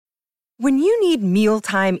When you need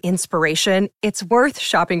mealtime inspiration, it's worth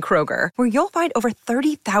shopping Kroger, where you'll find over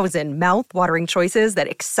 30,000 mouth-watering choices that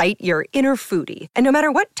excite your inner foodie. And no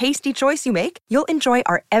matter what tasty choice you make, you'll enjoy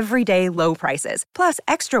our everyday low prices, plus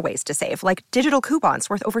extra ways to save, like digital coupons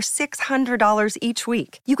worth over $600 each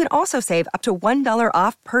week. You can also save up to $1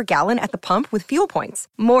 off per gallon at the pump with fuel points.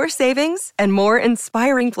 More savings and more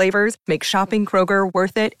inspiring flavors make shopping Kroger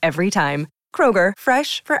worth it every time. Kroger,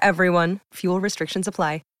 fresh for everyone. Fuel restrictions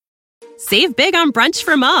apply. Save big on brunch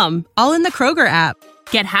for mom, all in the Kroger app.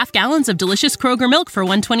 Get half gallons of delicious Kroger milk for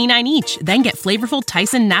 $1.29 each. Then get flavorful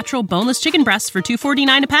Tyson natural boneless chicken breasts for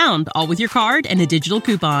 $2.49 a pound, all with your card and a digital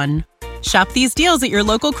coupon. Shop these deals at your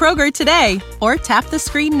local Kroger today, or tap the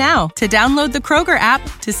screen now to download the Kroger app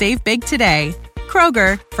to save big today.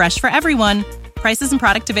 Kroger, fresh for everyone. Prices and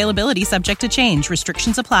product availability subject to change.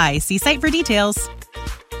 Restrictions apply. See site for details.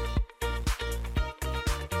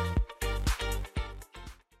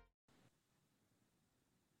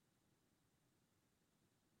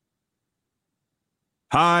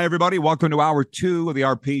 Hi, everybody. Welcome to Hour 2 of the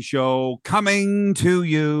RP Show, coming to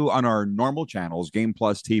you on our normal channels, Game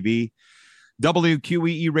Plus TV,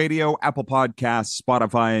 WQEE Radio, Apple Podcasts,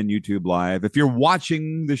 Spotify, and YouTube Live. If you're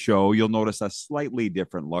watching the show, you'll notice a slightly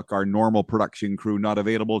different look. Our normal production crew not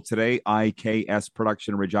available today, IKS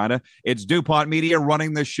Production Regina. It's DuPont Media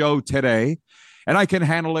running the show today, and I can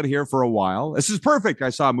handle it here for a while. This is perfect. I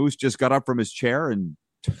saw Moose just got up from his chair, and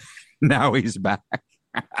now he's back.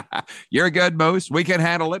 You're good, Moose. We can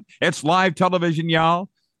handle it. It's live television, y'all.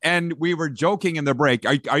 And we were joking in the break.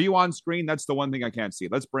 Are you on screen? That's the one thing I can't see.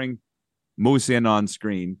 Let's bring Moose in on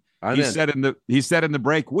screen. He said in the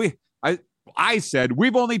break, I said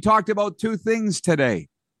we've only talked about two things today.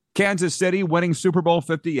 Kansas City winning Super Bowl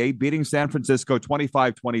 58, beating San Francisco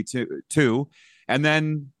 25-22, and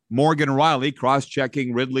then Morgan Riley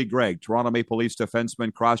cross-checking Ridley Gregg, Toronto Maple Leafs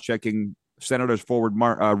defenseman, cross-checking Senators forward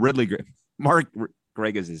Ridley Mark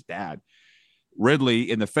Gregg is his dad. Ridley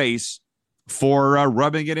in the face for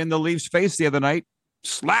rubbing it in the Leafs' face the other night,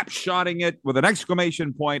 slap-shotting it with an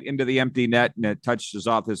exclamation point into the empty net, and it touches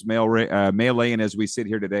off this melee. And as we sit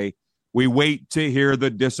here today, we wait to hear the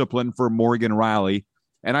discipline for Morgan Riley.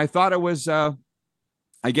 And I thought it was,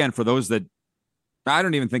 again, for those that I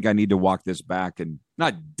don't even think I need to walk this back and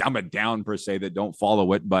not dumb it down per se that don't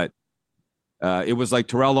follow it, but it was like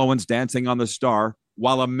Terrell Owens dancing on the star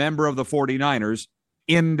while a member of the 49ers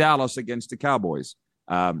in Dallas against the Cowboys.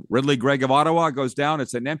 Ridley Gregg of Ottawa goes down.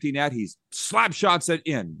 It's an empty net. He slap shots it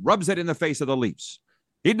in, rubs it in the face of the Leafs.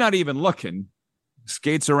 He's not even looking,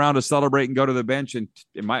 skates around to celebrate and go to the bench. And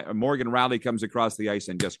Morgan Riley comes across the ice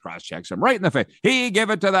and just cross-checks him right in the face. He gave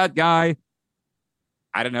it to that guy.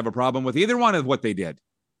 I didn't have a problem with either one of what they did.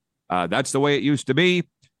 That's the way it used to be.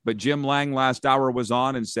 But Jim Lang last hour was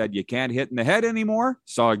on and said, you can't hit in the head anymore.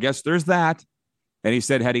 So I guess there's that. And he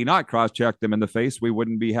said, had he not cross-checked them in the face, we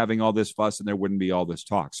wouldn't be having all this fuss and there wouldn't be all this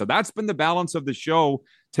talk. So that's been the balance of the show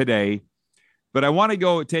today. But I want to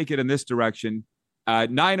go take it in this direction.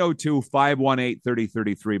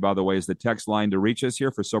 902-518-3033, by the way, is the text line to reach us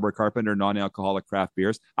here for Sober Carpenter, non-alcoholic craft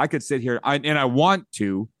beers. I could sit here and I want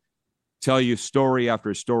to tell you story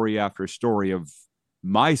after story after story of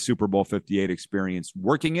my Super Bowl 58 experience,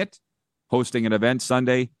 working it, hosting an event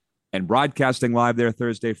Sunday, and broadcasting live there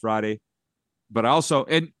Thursday, Friday. But also,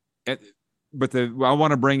 I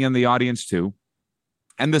want to bring in the audience too.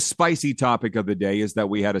 And the spicy topic of the day is that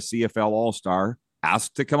we had a CFL All-Star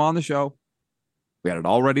asked to come on the show. We had it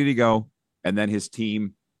all ready to go. And then his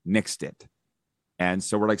team nixed it. And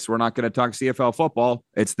so we're like, so we're not going to talk CFL football.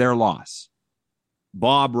 It's their loss.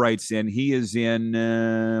 Bob writes in, he is in,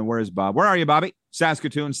 where is Bob? Where are you, Bobby?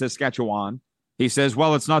 Saskatoon, Saskatchewan. He says,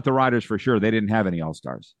 well, it's not the Riders for sure. They didn't have any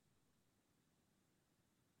All-Stars.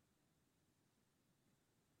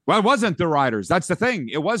 Well, it wasn't the Riders. That's the thing.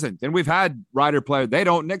 It wasn't. And we've had Rider players. They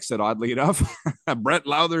don't nix it, oddly enough. Brett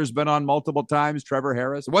Lowther's been on multiple times. Trevor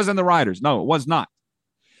Harris. It wasn't the Riders. No, it was not.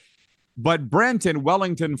 But Brent in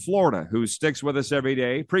Wellington, Florida, who sticks with us every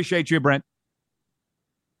day. Appreciate you, Brent.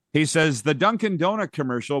 He says, the Dunkin' Donut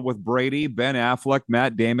commercial with Brady, Ben Affleck,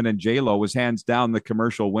 Matt Damon, and J-Lo was hands down the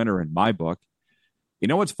commercial winner in my book. You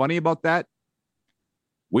know what's funny about that?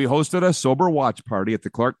 We hosted a sober watch party at the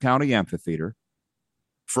Clark County Amphitheater.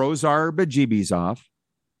 Froze our bejeebies off.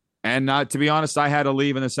 And to be honest, I had to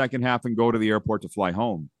leave in the second half and go to the airport to fly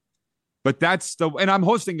home. But and I'm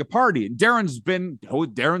hosting a party. Darren's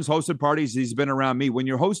hosted parties. He's been around me. When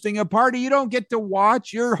you're hosting a party, you don't get to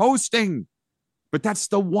watch, you're hosting. But that's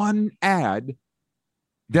the one ad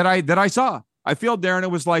that I saw. I feel, Darren,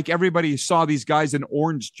 it was like everybody saw these guys in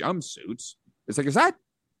orange jumpsuits. It's like, is that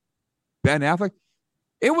Ben Affleck?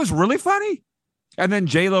 It was really funny. And then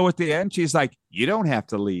J-Lo at the end, she's like, you don't have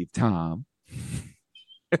to leave, Tom.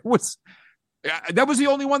 That was the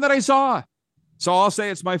only one that I saw. So I'll say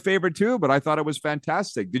it's my favorite too, but I thought it was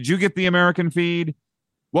fantastic. Did you get the American feed?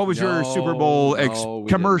 What was your Super Bowl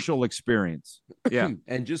commercial experience? Yeah.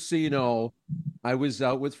 And just so you know, I was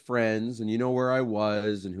out with friends and you know where I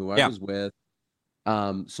was and who I was with.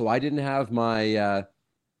 So I didn't have my, what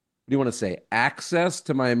do you want to say, access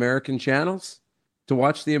to my American channels to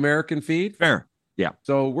watch the American feed. Fair. Yeah.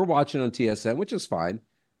 So we're watching on TSN, which is fine.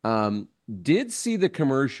 Did see the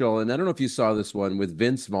commercial, and I don't know if you saw this one with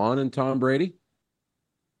Vince Vaughn and Tom Brady.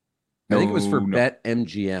 I think it was for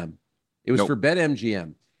BetMGM. It was for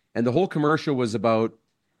BetMGM. And the whole commercial was about,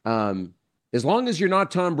 as long as you're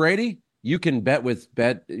not Tom Brady, you can bet with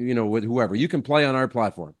whoever. You can play on our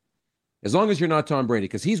platform. As long as you're not Tom Brady,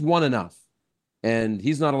 because he's won enough. And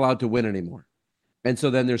he's not allowed to win anymore. And so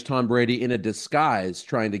then there's Tom Brady in a disguise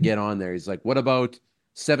trying to get on there. He's like, what about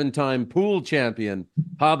 7-time pool champion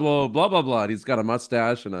Pablo blah, blah, blah. And he's got a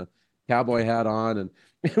mustache and a cowboy hat on. And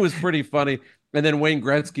it was pretty funny. And then Wayne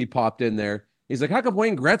Gretzky popped in there. He's like, how come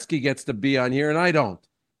Wayne Gretzky gets to be on here and I don't?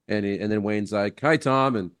 And then Wayne's like, hi,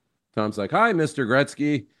 Tom. And Tom's like, hi, Mr.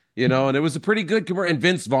 Gretzky. And it was a pretty good commercial. And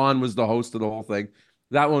Vince Vaughn was the host of the whole thing.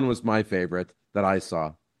 That one was my favorite that I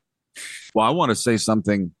saw. Well, I want to say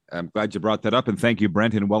something. I'm glad you brought that up. And thank you,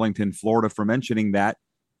 Brent in Wellington, Florida, for mentioning that.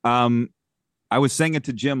 I was saying it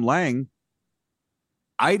to Jim Lang.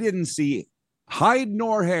 I didn't see hide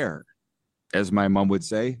nor hair, as my mom would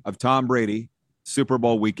say, of Tom Brady Super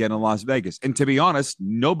Bowl weekend in Las Vegas. And to be honest,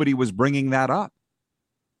 nobody was bringing that up.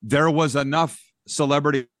 There was enough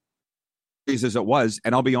celebrities as it was.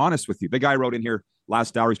 And I'll be honest with you. The guy wrote in here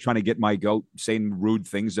last hour, he's trying to get my goat, saying rude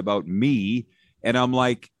things about me. And I'm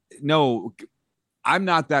like, no, I'm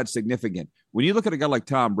not that significant. When you look at a guy like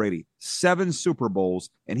Tom Brady, 7 Super Bowls,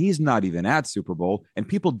 and he's not even at Super Bowl, and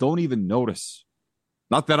people don't even notice.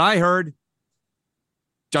 Not that I heard.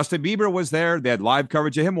 Justin Bieber was there. They had live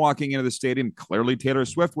coverage of him walking into the stadium. Clearly, Taylor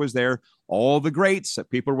Swift was there. All the greats.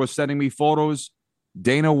 People were sending me photos.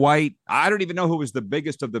 Dana White. I don't even know who was the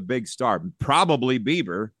biggest of the big star. Probably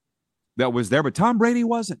Bieber that was there, but Tom Brady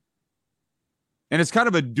wasn't. And it's kind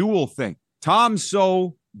of a dual thing. Tom's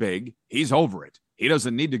so big, he's over it. He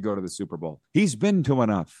doesn't need to go to the Super Bowl. He's been to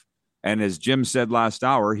enough. And as Jim said last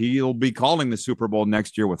hour, he'll be calling the Super Bowl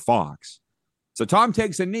next year with Fox. So Tom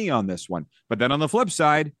takes a knee on this one. But then on the flip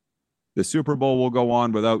side, the Super Bowl will go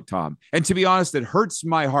on without Tom. And to be honest, it hurts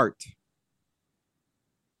my heart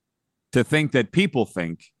to think that people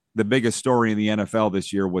think the biggest story in the NFL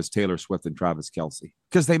this year was Taylor Swift and Travis Kelce,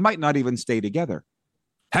 because they might not even stay together.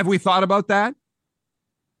 Have we thought about that?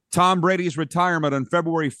 Tom Brady's retirement on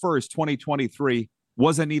February 1st, 2023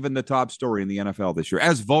 wasn't even the top story in the NFL this year,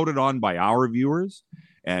 as voted on by our viewers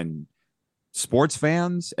and sports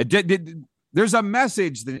fans. There's a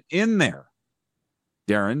message in there,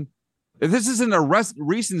 Darren. This isn't a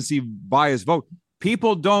recency bias vote.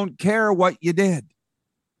 People don't care what you did.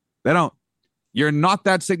 They don't. You're not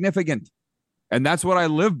that significant. And that's what I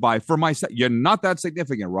live by for myself. You're not that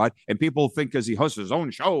significant, Rod. And people think because he hosts his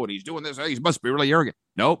own show and he's doing this, he must be really arrogant.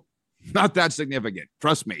 Nope, not that significant.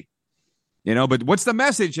 Trust me. But what's the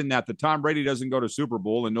message in that Tom Brady doesn't go to Super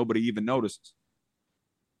Bowl and nobody even notices?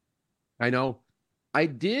 I know. I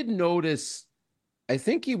did notice, I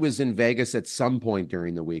think he was in Vegas at some point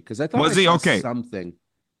during the week, because I thought I saw something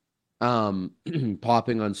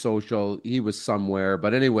popping on social. He was somewhere.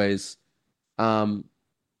 But anyways, it's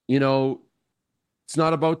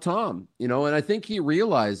not about Tom, and I think he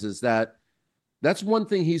realizes that that's one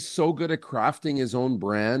thing he's so good at crafting his own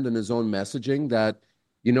brand and his own messaging that,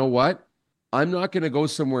 you know what? I'm not going to go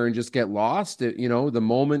somewhere and just get lost. The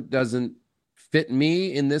moment doesn't fit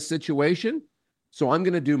me in this situation. So I'm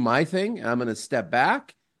going to do my thing. I'm going to step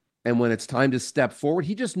back. And when it's time to step forward,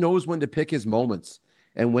 he just knows when to pick his moments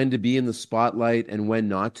and when to be in the spotlight and when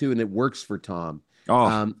not to. And it works for Tom.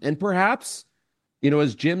 And perhaps,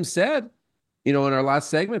 as Jim said, in our last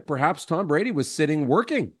segment, perhaps Tom Brady was sitting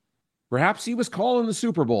working. Perhaps he was calling the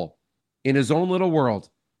Super Bowl in his own little world,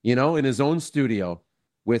 in his own studio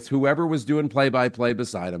with whoever was doing play-by-play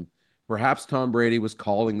beside him. Perhaps Tom Brady was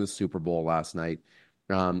calling the Super Bowl last night,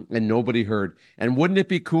 and nobody heard. And wouldn't it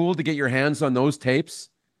be cool to get your hands on those tapes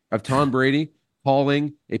of Tom Brady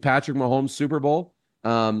calling a Patrick Mahomes Super Bowl?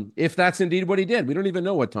 If that's indeed what he did. We don't even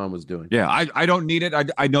know what Tom was doing. Yeah, I don't need it.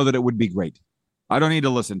 I know that it would be great. I don't need to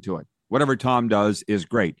listen to it. Whatever Tom does is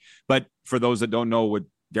great. But for those that don't know what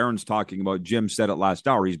Darren's talking about, Jim said it last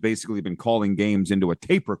hour. He's basically been calling games into a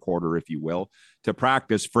tape recorder, if you will, to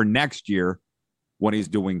practice for next year when he's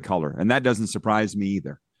doing color. And that doesn't surprise me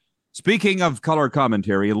either. Speaking of color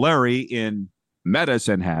commentary, Larry in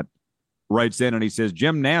Medicine Hat writes in and he says,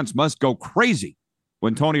 Jim Nantz must go crazy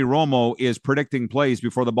when Tony Romo is predicting plays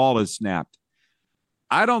before the ball is snapped.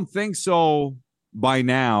 I don't think so by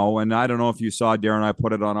now. And I don't know if you saw, Darren, I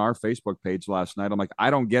put it on our Facebook page last night. I'm like, I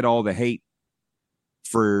don't get all the hate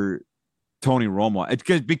for Tony Romo. It's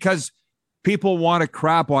because people want to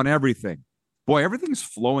crap on everything. Boy, everything's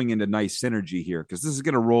flowing into nice synergy here because this is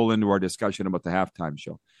going to roll into our discussion about the halftime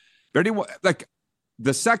show. Like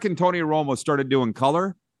the second Tony Romo started doing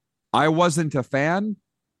color, I wasn't a fan,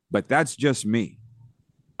 but that's just me.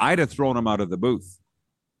 I'd have thrown him out of the booth.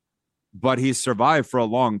 But he's survived for a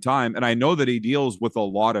long time, and I know that he deals with a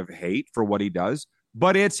lot of hate for what he does,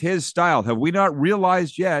 but it's his style. Have we not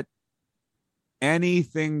realized yet?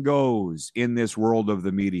 Anything goes in this world of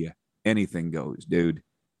the media. Anything goes, dude.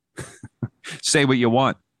 Say what you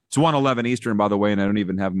want. It's 1:11 Eastern, by the way, and I don't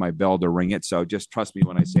even have my bell to ring it, so just trust me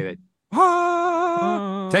when I say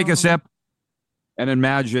that. Take a sip and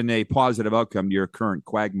imagine a positive outcome to your current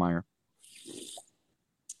quagmire.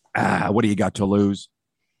 What do you got to lose?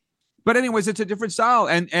 But anyways, it's a different style.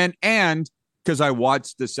 And because I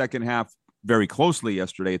watched the second half very closely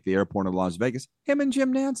yesterday at the airport in Las Vegas, him and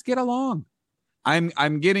Jim Nantz get along.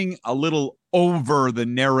 I'm getting a little over the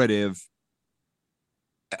narrative.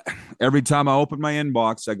 Every time I open my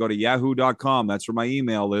inbox, I go to yahoo.com. That's where my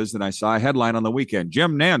email is. And I saw a headline on the weekend.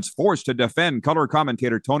 Jim Nantz forced to defend color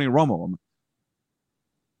commentator Tony Romo.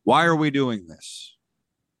 Why are we doing this?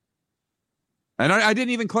 And I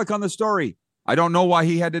didn't even click on the story. I don't know why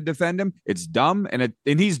he had to defend him. It's dumb. And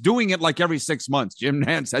he's doing it like every 6 months. Jim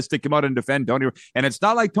Nantz has to come out and defend Tony. And it's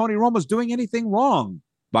not like Tony Romo's doing anything wrong,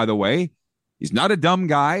 by the way. He's not a dumb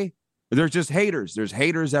guy. There's just haters. There's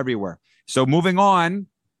haters everywhere. So moving on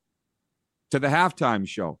to the halftime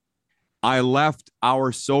show. I left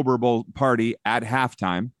our Sober Bowl party at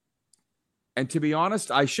halftime. And to be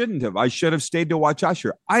honest, I shouldn't have. I should have stayed to watch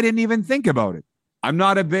Usher. I didn't even think about it. I'm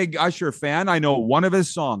not a big Usher fan. I know one of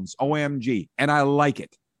his songs, OMG, and I like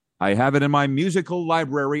it. I have it in my musical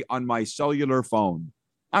library on my cellular phone.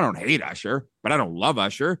 I don't hate Usher, but I don't love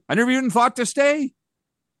Usher. I never even thought to stay.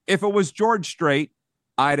 If it was George Strait,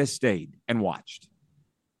 I'd have stayed and watched.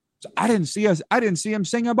 So I didn't see him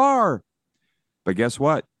sing a bar. But guess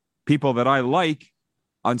what? People that I like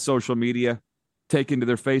on social media taking to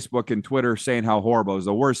their Facebook and Twitter saying how horrible. It was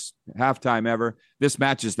the worst halftime ever. This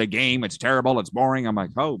matches the game. It's terrible. It's boring. I'm like,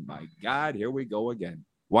 oh my God, here we go again.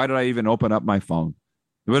 Why did I even open up my phone?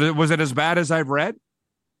 Was it as bad as I've read?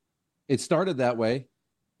 It started that way.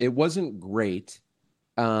 It wasn't great.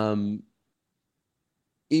 The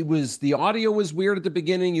audio was weird at the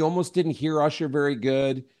beginning. You almost didn't hear Usher very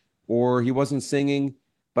good, or he wasn't singing.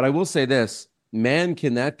 But I will say this, man,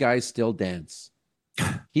 can that guy still dance?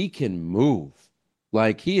 He can move.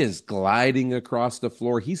 Like, he is gliding across the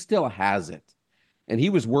floor. He still has it. And he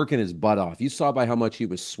was working his butt off. You saw by how much he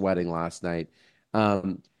was sweating last night.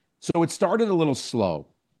 So it started a little slow.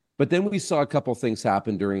 But then we saw a couple things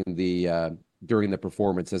happen during the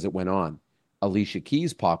performance as it went on. Alicia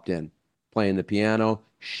Keys popped in, playing the piano.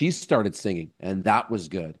 She started singing, and that was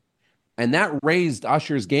good. And that raised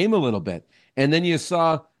Usher's game a little bit. And then you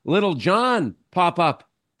saw Little John pop up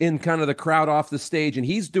in kind of the crowd off the stage, and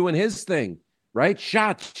he's doing his thing. Right?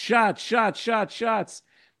 Shots.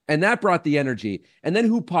 And that brought the energy. And then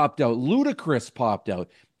who popped out? Ludacris popped out.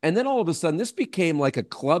 And then all of a sudden, this became like a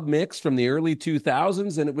club mix from the early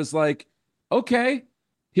 2000s. And it was like, okay,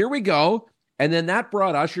 here we go. And then that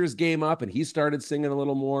brought Usher's game up, and he started singing a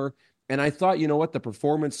little more. And I thought, you know what? The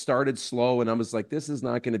performance started slow, and I was like, this is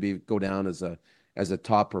not going to go down as a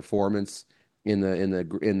top performance in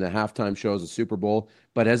the halftime shows of Super Bowl.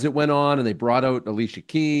 But as it went on, and they brought out Alicia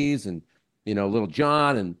Keys and Little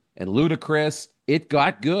John and Ludacris, it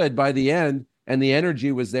got good by the end, and the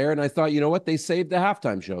energy was there. And I thought, you know what? They saved the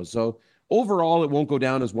halftime show. So overall, it won't go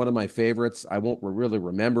down as one of my favorites. I won't really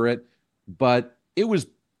remember it, but it was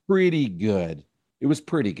pretty good. It was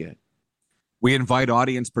pretty good. We invite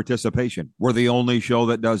audience participation. We're the only show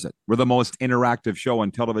that does it. We're the most interactive show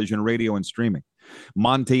on television, radio, and streaming.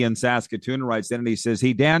 Monty in Saskatoon writes in and he says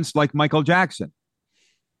he danced like Michael Jackson.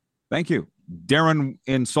 Thank you. Darren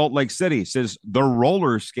in Salt Lake City says the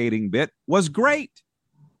roller skating bit was great.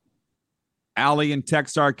 Allie in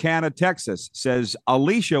Texarkana, Texas says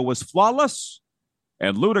Alicia was flawless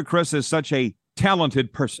and Ludacris is such a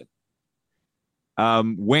talented person.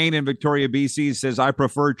 Wayne in Victoria, BC says I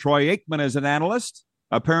prefer Troy Aikman as an analyst.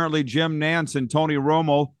 Apparently Jim Nantz and Tony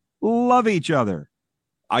Romo love each other.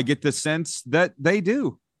 I get the sense that they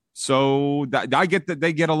do. So I get that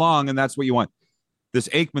they get along, and that's what you want. This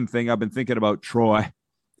Aikman thing, I've been thinking about Troy.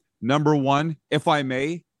 Number one, if I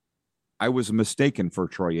may, I was mistaken for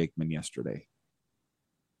Troy Aikman yesterday.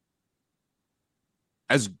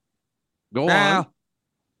 as Go on.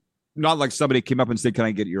 Not like somebody came up and said, "Can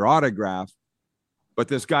I get your autograph?" But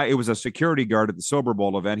this guy, it was a security guard at the Sober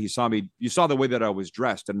Bowl event. He saw me. You saw the way that I was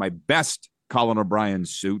dressed in my best Colin O'Brien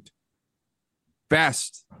suit,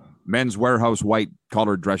 best Men's Warehouse white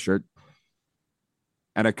collared dress shirt,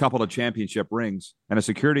 and a couple of championship rings. And a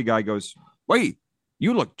security guy goes, "Wait,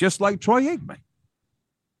 you look just like Troy Aikman."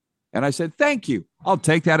 And I said, "Thank you. I'll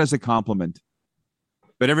take that as a compliment."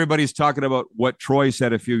 But everybody's talking about what Troy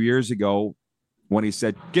said a few years ago when he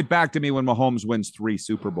said, "Get back to me when Mahomes wins 3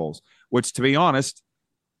 Super Bowls," which, to be honest,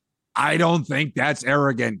 I don't think that's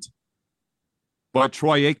arrogant. But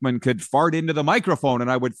Troy Aikman could fart into the microphone,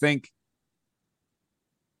 and I would think,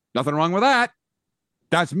 nothing wrong with that.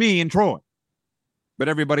 That's me and Troy. But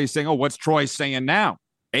everybody's saying, "Oh, what's Troy saying now?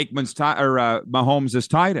 Mahomes has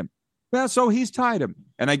tied him." Well, so he's tied him.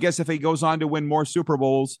 And I guess if he goes on to win more Super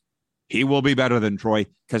Bowls, he will be better than Troy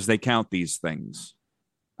because they count these things.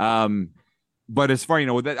 But as far,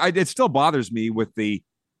 it still bothers me with the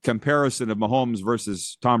comparison of Mahomes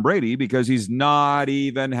versus Tom Brady because he's not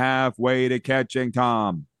even halfway to catching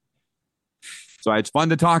Tom. So it's fun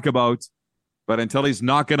to talk about, but until he's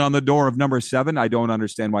knocking on the door of number 7, I don't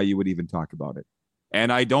understand why you would even talk about it.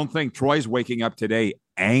 And I don't think Troy's waking up today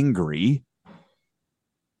angry,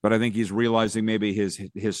 but I think he's realizing maybe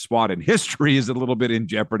his spot in history is a little bit in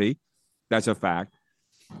jeopardy. That's a fact.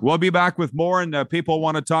 We'll be back with more, and people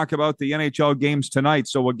want to talk about the NHL games tonight,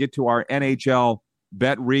 so we'll get to our NHL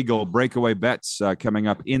Bet Regal breakaway bets coming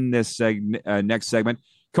up in this next segment.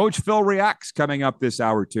 Coach Phil reacts coming up this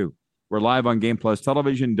hour, too. We're live on Game Plus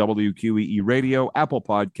Television, WQEE Radio, Apple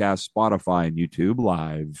Podcasts, Spotify, and YouTube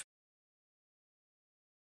Live.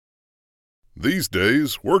 These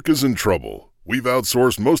days, work is in trouble. We've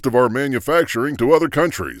outsourced most of our manufacturing to other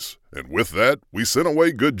countries, and with that, we sent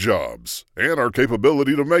away good jobs and our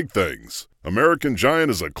capability to make things. American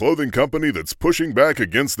Giant is a clothing company that's pushing back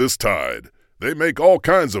against this tide. They make all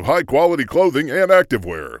kinds of high-quality clothing and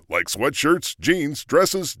activewear, like sweatshirts, jeans,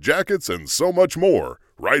 dresses, jackets, and so much more,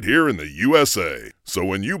 right here in the USA. So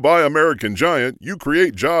when you buy American Giant, you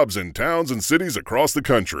create jobs in towns and cities across the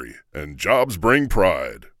country. And jobs bring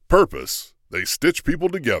pride, purpose. They stitch people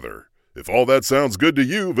together. If all that sounds good to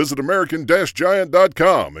you, visit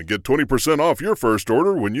American-Giant.com and get 20% off your first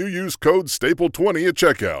order when you use code STAPLE20 at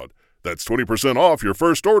checkout. That's 20% off your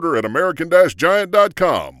first order at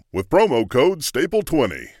American-Giant.com with promo code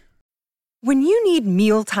STAPLE20. When you need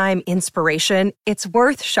mealtime inspiration, it's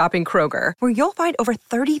worth shopping Kroger, where you'll find over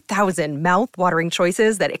 30,000 mouth-watering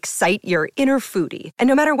choices that excite your inner foodie. And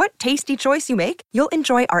no matter what tasty choice you make, you'll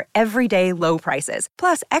enjoy our everyday low prices,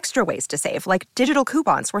 plus extra ways to save, like digital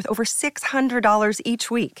coupons worth over $600 each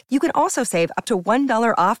week. You can also save up to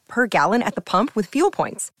 $1 off per gallon at the pump with fuel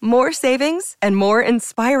points. More savings and more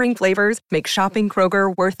inspiring flavors make shopping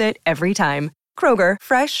Kroger worth it every time. Kroger,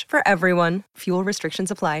 fresh for everyone. Fuel restrictions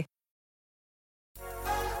apply.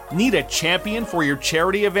 Need a champion for your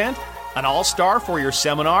charity event? An all-star for your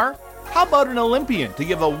seminar? How about an Olympian to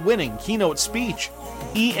give a winning keynote speech?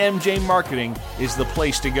 EMJ Marketing is the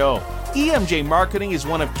place to go. EMJ Marketing is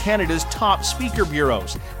one of Canada's top speaker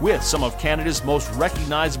bureaus, with some of Canada's most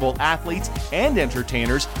recognizable athletes and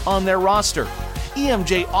entertainers on their roster.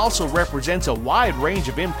 EMJ also represents a wide range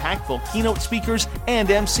of impactful keynote speakers and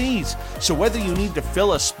MCs. So whether you need to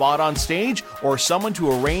fill a spot on stage or someone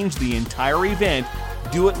to arrange the entire event,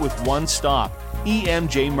 do it with one stop,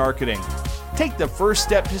 EMJ Marketing. Take the first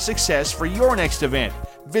step to success for your next event.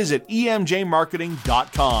 Visit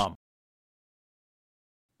emjmarketing.com.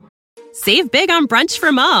 Save big on brunch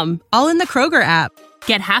for mom, all in the Kroger app.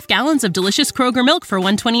 Get half gallons of delicious Kroger milk for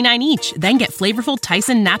 $1.29 each. Then get flavorful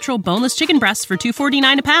Tyson natural boneless chicken breasts for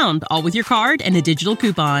 $2.49 a pound, all with your card and a digital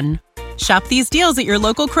coupon. Shop these deals at your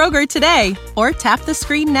local Kroger today, or tap the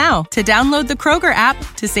screen now to download the Kroger app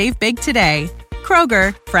to save big today.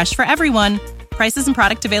 Kroger, fresh for everyone. Prices and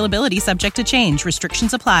product availability subject to change.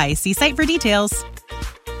 Restrictions apply. See site for details.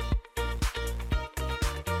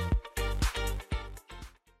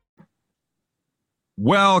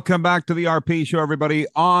 Welcome back to the RP Show, everybody,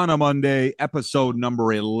 on a Monday, episode number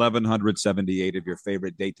 1178 of your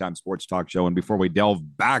favorite daytime sports talk show. And before we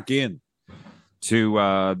delve back in to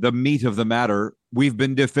the meat of the matter, we've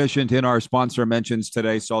been deficient in our sponsor mentions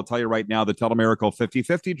today. So I'll tell you right now, the Telemiracle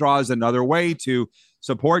 50/50 draw is another way to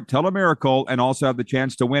support Telemiracle and also have the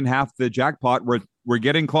chance to win half the jackpot. We're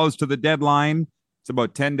getting close to the deadline. It's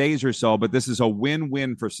about 10 days or so, but this is a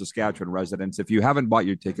win-win for Saskatchewan residents. If you haven't bought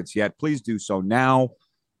your tickets yet, please do so now.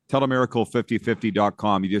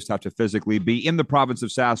 Telemiracle5050.com. You just have to physically be in the province of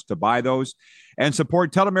Sask to buy those and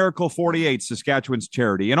support Telemiracle 48, Saskatchewan's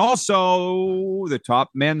charity. And also, the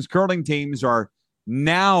top men's curling teams are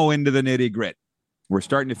Now into the nitty-grit. We're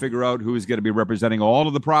starting to figure out who is going to be representing all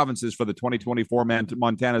of the provinces for the 2024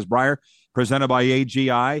 Montana's Brier, presented by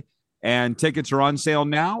AGI. And tickets are on sale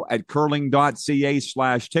now at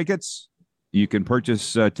curling.ca/tickets. You can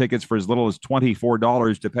purchase tickets for as little as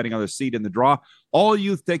 $24, depending on the seat in the draw. All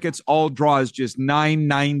youth tickets, all draws, just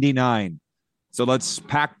 $9.99. So let's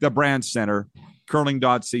pack the Brandt Center,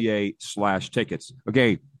 curling.ca/tickets.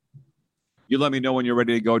 Okay, you let me know when you're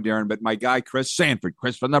ready to go, Darren. But my guy, Chris Sanford,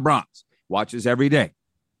 Chris from the Bronx, watches every day.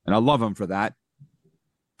 And I love him for that.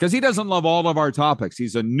 Because he doesn't love all of our topics.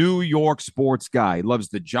 He's a New York sports guy. He loves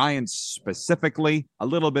the Giants specifically, a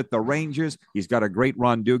little bit the Rangers. He's got a great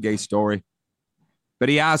Ron Duguay story. But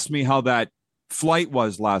he asked me how that flight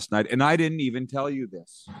was last night, and I didn't even tell you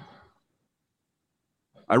this.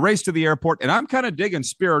 I raced to the airport, and I'm kind of digging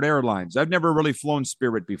Spirit Airlines. I've never really flown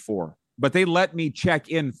Spirit before, but they let me check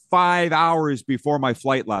in 5 hours before my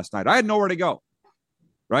flight last night. I had nowhere to go,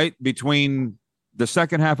 right? Between the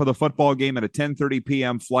second half of the football game and a 10:30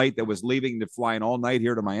 p.m. flight that was leaving to flying all night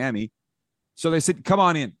here to Miami. So they said, come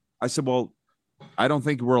on in. I said, well, I don't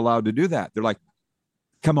think we're allowed to do that. They're like,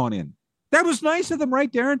 come on in. That was nice of them,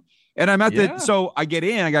 right, Darren? And I'm at so I get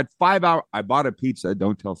in, I got 5 hours. I bought a pizza.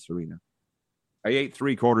 Don't tell Serena. I ate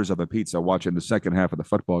 3/4 of a pizza watching the second half of the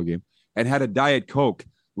football game and had a Diet Coke.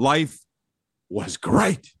 Life was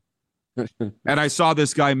great. And I saw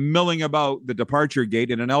this guy milling about the departure gate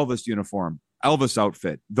in an Elvis uniform. Elvis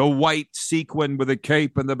outfit, the white sequin with a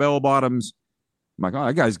cape and the bell bottoms. I'm like, oh,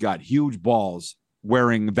 that guy's got huge balls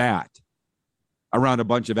wearing that around a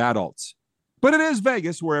bunch of adults. But it is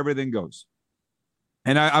Vegas where everything goes.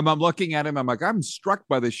 And I'm looking at him. I'm like, I'm struck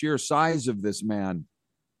by the sheer size of this man.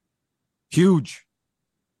 Huge.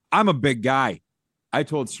 I'm a big guy. I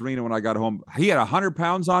told Serena when I got home, he had 100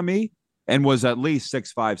 pounds on me and was at least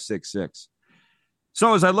 6'5", 6'6".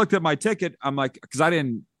 So as I looked at my ticket, I'm like, because I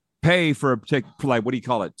didn't pay for a ticket, like, what do you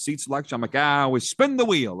call it? Seat selection. I'm like, we spin the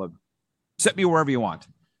wheel. Sit me wherever you want.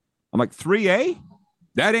 I'm like, 3A?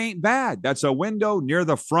 That ain't bad. That's a window near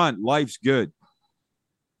the front. Life's good.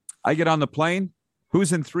 I get on the plane.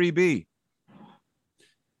 Who's in 3B?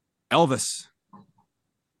 Elvis.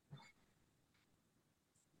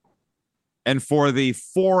 And for the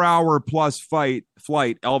 4-hour plus flight,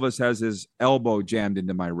 Elvis has his elbow jammed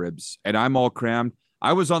into my ribs, and I'm all crammed.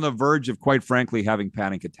 I was on the verge of, quite frankly, having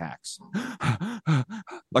panic attacks.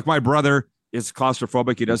 Like, my brother is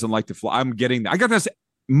claustrophobic. He doesn't like to fly. I'm getting that. I got this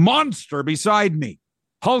monster beside me,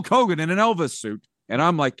 Hulk Hogan in an Elvis suit. And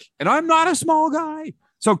I'm like, and I'm not a small guy.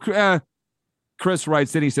 So Chris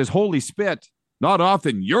writes in, he says, holy spit. Not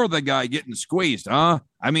often you're the guy getting squeezed, huh?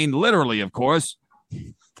 I mean, literally, of course.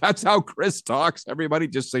 That's how Chris talks, everybody,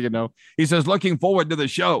 just so you know. He says, looking forward to the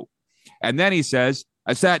show. And then he says,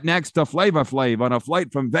 I sat next to Flavor Flav on a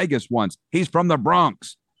flight from Vegas once. He's from the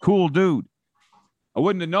Bronx. Cool dude. I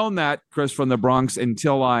wouldn't have known that, Chris from the Bronx,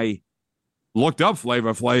 until I looked up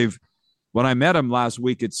Flavor Flav when I met him last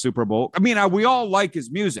week at Super Bowl. I mean, we all like his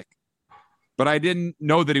music, but I didn't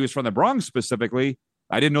know that he was from the Bronx specifically.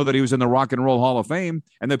 I didn't know that he was in the Rock and Roll Hall of Fame.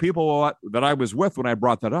 And the people that I was with when I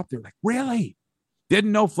brought that up, they're like, really?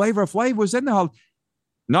 Didn't know Flavor Flav was in the Hall.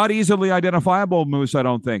 Not easily identifiable, Moose, I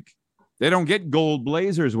don't think. They don't get gold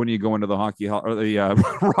blazers when you go into the Hockey Hall or the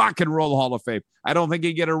Rock and Roll Hall of Fame. I don't think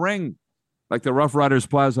you get a ring like the Rough Riders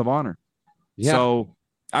Plaza of Honor. Yeah. So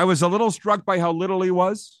I was a little struck by how little he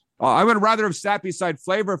was. I would rather have sat beside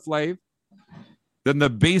Flavor Flav than the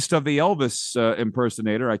beast of the Elvis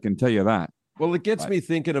impersonator. I can tell you that. Well, it gets me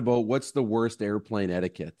thinking about what's the worst airplane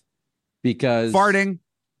etiquette, because farting.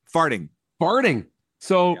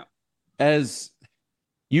 So as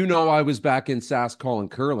you know, I was back in Sask calling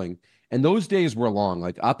curling, and those days were long,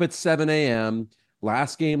 like up at 7 a.m.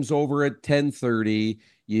 Last game's over at 10:30.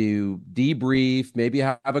 You debrief, maybe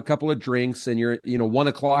have a couple of drinks, and 1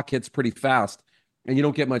 o'clock hits pretty fast, and you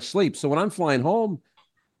don't get much sleep. So when I'm flying home,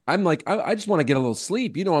 I'm like, I just want to get a little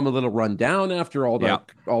sleep. I'm a little run down after all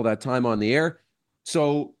that time on the air.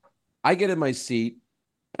 So I get in my seat,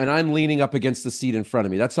 and I'm leaning up against the seat in front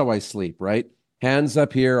of me. That's how I sleep, right? Hands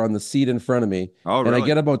up here on the seat in front of me. Oh, and really? I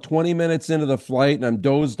get about 20 minutes into the flight, and I'm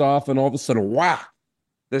dozed off, and all of a sudden, whack,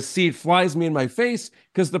 the seat flies me in my face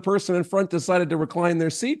because the person in front decided to recline their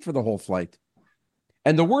seat for the whole flight.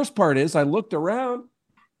 And the worst part is, I looked around.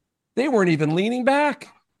 They weren't even leaning back.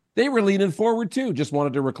 They were leaning forward too, just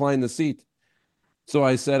wanted to recline the seat. So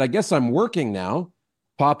I said, I guess I'm working now.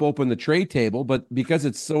 Pop open the tray table, but because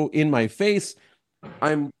it's so in my face,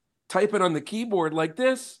 I'm typing on the keyboard like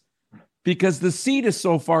this because the seat is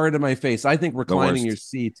so far into my face. I think reclining your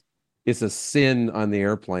seat is a sin on the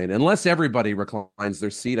airplane. Unless everybody reclines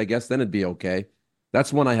their seat, I guess then it'd be okay.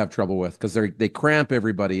 That's one I have trouble with because they cramp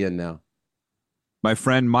everybody in now. My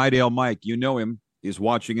friend Mydale Mike, you know him, is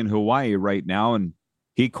watching in Hawaii right now, and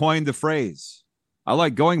he coined the phrase, I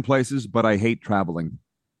like going places, but I hate traveling.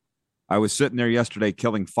 I was sitting there yesterday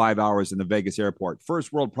killing 5 hours in the Vegas airport.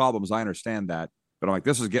 First world problems, I understand that. But I'm like,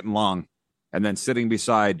 this is getting long. And then sitting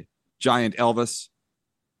beside giant Elvis.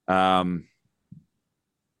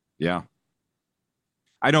 Yeah.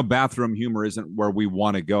 I know bathroom humor isn't where we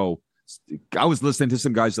want to go. I was listening to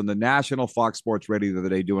some guys on the national Fox Sports Radio the other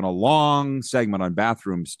day doing a long segment on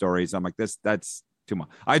bathroom stories. I'm like, that's too much.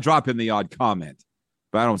 I drop in the odd comment,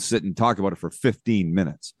 but I don't sit and talk about it for 15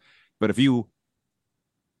 minutes. But if you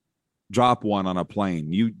drop one on a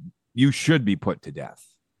plane, you should be put to death.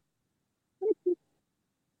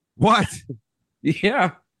 What?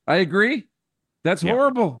 Yeah, I agree. That's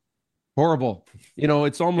horrible. Horrible.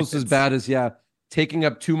 It's almost as bad as, taking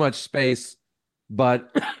up too much space.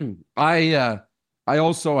 But I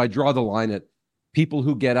draw the line at people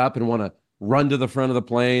who get up and want to run to the front of the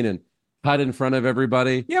plane and cut in front of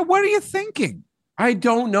everybody. Yeah, what are you thinking? I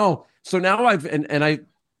don't know. So now I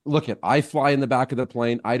fly in the back of the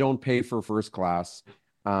plane. I don't pay for first class.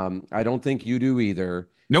 I don't think you do either.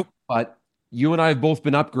 Nope. But you and I have both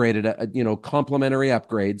been upgraded at, complimentary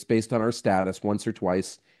upgrades based on our status once or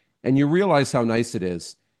twice. And you realize how nice it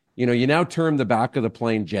is. You now term the back of the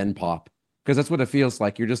plane Gen Pop because that's what it feels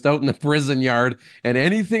like. You're just out in the prison yard and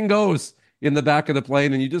anything goes in the back of the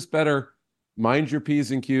plane. And you just better mind your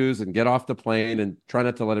P's and Q's and get off the plane and try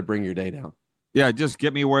not to let it bring your day down. Yeah, just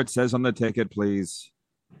get me where it says on the ticket, please.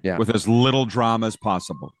 Yeah. With as little drama as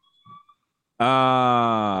possible.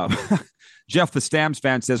 Jeff, the Stamps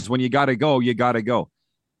fan, says, when you got to go, you got to go.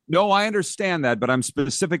 No, I understand that, but I'm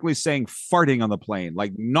specifically saying farting on the plane,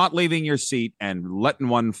 like not leaving your seat and letting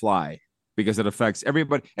one fly because it affects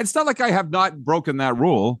everybody. It's not like I have not broken that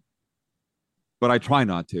rule, but I try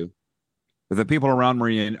not to. If the people around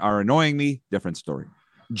me are annoying me, different story.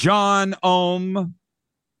 John Ohm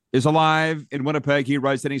is alive in Winnipeg. He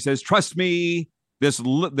writes and he says, trust me,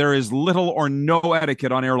 there is little or no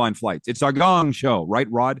etiquette on airline flights. It's a gong show, right,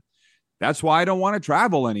 Rod? That's why I don't want to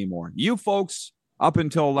travel anymore. You folks, up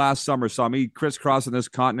until last summer, saw me crisscrossing this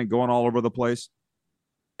continent, going all over the place.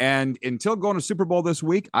 And until going to Super Bowl this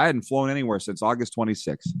week, I hadn't flown anywhere since August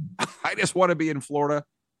 26th. I just want to be in Florida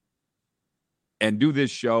and do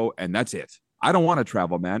this show, and that's it. I don't want to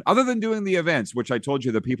travel, man. Other than doing the events, which I told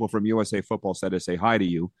you the people from USA Football said to say hi to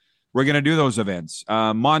you. We're going to do those events.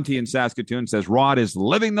 Monty in Saskatoon says, Rod is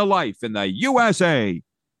living the life in the USA.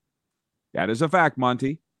 That is a fact,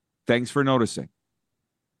 Monty. Thanks for noticing.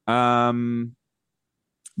 Darren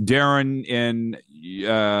in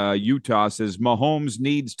Utah says, Mahomes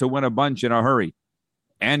needs to win a bunch in a hurry.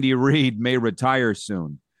 Andy Reid may retire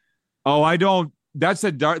soon. Oh, I don't. That's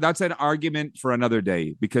an argument for another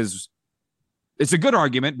day because it's a good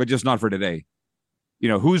argument, but just not for today.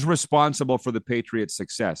 Who's responsible for the Patriots'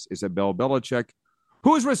 success? Is it Bill Belichick?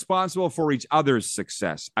 Who's responsible for each other's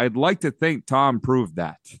success? I'd like to think Tom proved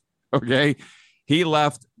that. Okay. He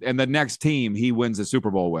left, and the next team he wins a Super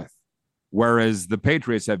Bowl with, whereas the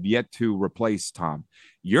Patriots have yet to replace Tom.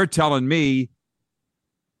 You're telling me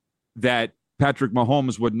that Patrick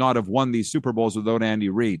Mahomes would not have won these Super Bowls without Andy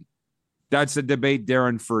Reid. That's a debate,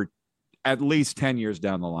 Darren, for at least 10 years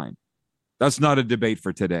down the line. That's not a debate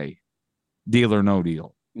for today. Deal or no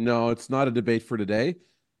deal. No, it's not a debate for today.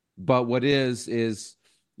 But what is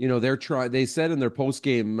they said in their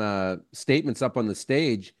post-game statements up on the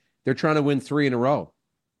stage, they're trying to win 3 in a row.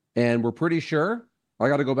 And we're pretty sure, I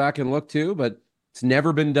got to go back and look too, but it's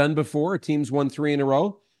never been done before. A team's won 3 in a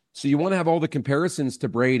row. So you want to have all the comparisons to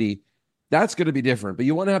Brady. That's going to be different. But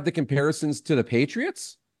you want to have the comparisons to the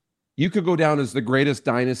Patriots? You could go down as the greatest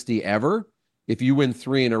dynasty ever if you win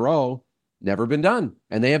 3 in a row. Never been done.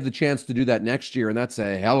 And they have the chance to do that next year, and that's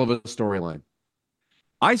a hell of a storyline.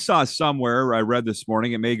 I saw somewhere, I read this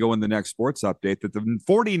morning, it may go in the next sports update, that the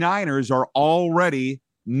 49ers are already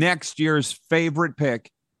next year's favorite pick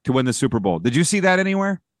to win the Super Bowl. Did you see that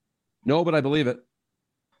anywhere? No, but I believe it.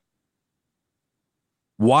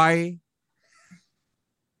 Why?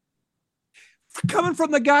 Coming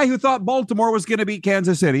from the guy who thought Baltimore was going to beat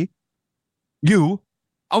Kansas City, you,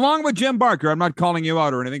 along with Jim Barker, I'm not calling you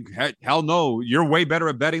out or anything. Hell no, you're way better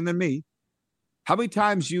at betting than me. How many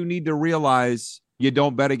times you need to realize you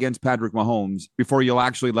don't bet against Patrick Mahomes before you'll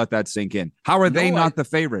actually let that sink in? How are they not the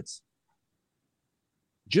favorites?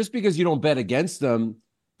 Just because you don't bet against them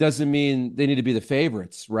doesn't mean they need to be the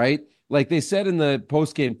favorites, right? Like they said in the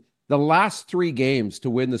postgame, the last 3 games to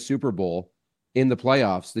win the Super Bowl in the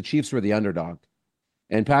playoffs, the Chiefs were the underdog.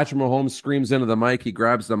 And Patrick Mahomes screams into the mic. He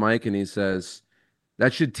grabs the mic and he says,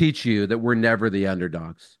 That should teach you that we're never the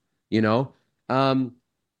underdogs, you know?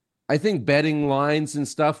 I think betting lines and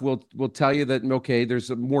stuff will tell you that, okay, there's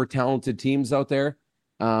more talented teams out there.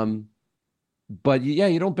 But yeah,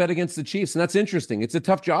 you don't bet against the Chiefs. And that's interesting. It's a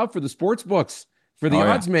tough job for the sports books, for the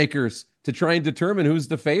odds makers to try and determine who's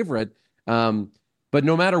the favorite. But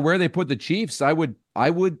no matter where they put the Chiefs, I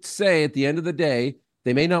would say at the end of the day,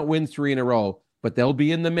 they may not win 3 in a row, but they'll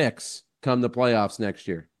be in the mix come the playoffs next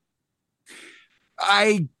year.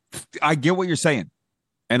 I get what you're saying,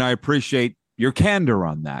 and I appreciate your candor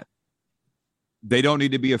on that. They don't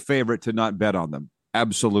need to be a favorite to not bet on them.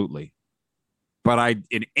 Absolutely. But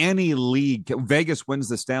in any league, Vegas wins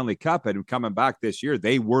the Stanley Cup, and coming back this year,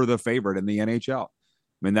 they were the favorite in the NHL. I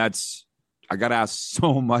mean, I got asked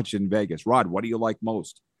so much in Vegas. Rod, what do you like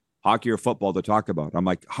most? Hockey or football to talk about? I'm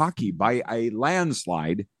like, hockey by a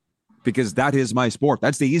landslide, because that is my sport.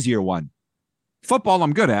 That's the easier one. Football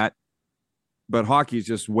I'm good at, but hockey is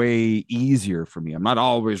just way easier for me. I'm not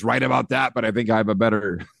always right about that, but I think I have a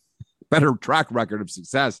better track record of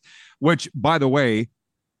success, which, by the way,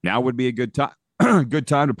 now would be a good time. Good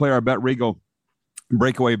time to play our Bet Regal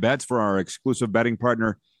breakaway bets for our exclusive betting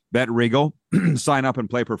partner, Bet Regal. Sign up and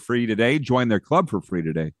play for free today. Join their club for free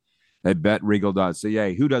today at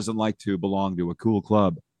betregal.ca. Who doesn't like to belong to a cool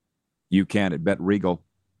club? You can at Bet Regal.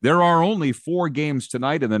 There are only 4 games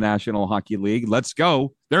tonight in the National Hockey League. Let's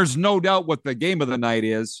go. There's no doubt what the game of the night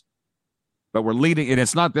is, but we're leading, and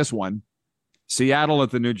it's not this one. Seattle at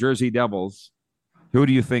the New Jersey Devils. Who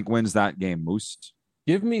do you think wins that game, Moose?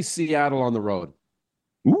 Give me Seattle on the road.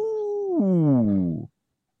 Ooh.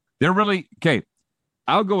 They're really, okay,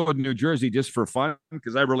 I'll go with New Jersey just for fun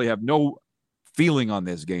because I really have no feeling on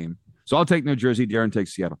this game. So I'll take New Jersey. Darren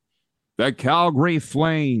takes Seattle. The Calgary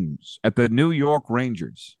Flames at the New York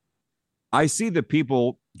Rangers. I see the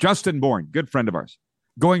people, Justin Bourne, good friend of ours,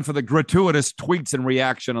 going for the gratuitous tweets and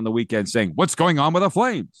reaction on the weekend saying, what's going on with the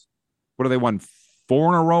Flames? What do they won? 4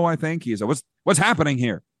 in a row, I think. He's like, what's happening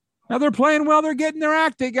here? Now they're playing well. They're getting their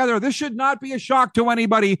act together. This should not be a shock to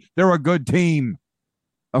anybody. They're a good team.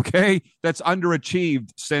 Okay? That's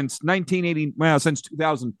underachieved since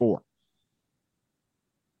 2004.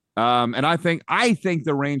 And I think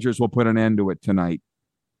the Rangers will put an end to it tonight.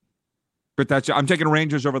 But I'm taking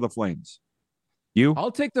Rangers over the Flames. You? I'll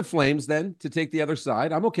take the Flames then to take the other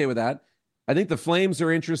side. I'm okay with that. I think the Flames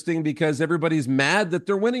are interesting because everybody's mad that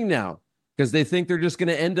they're winning now because they think they're just going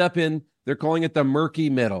to end up in, they're calling it the murky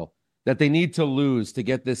middle, that they need to lose to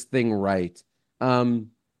get this thing right.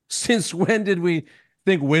 Since when did we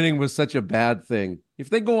think winning was such a bad thing? If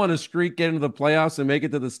they go on a streak, get into the playoffs and make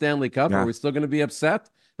it to the Stanley Cup, are we still going to be upset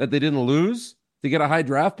that they didn't lose to get a high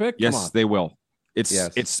draft pick? Yes, they will.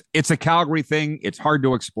 It's a Calgary thing. It's hard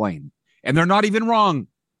to explain. And they're not even wrong.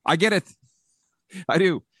 I get it. I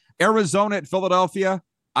do. Arizona at Philadelphia,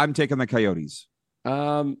 I'm taking the Coyotes.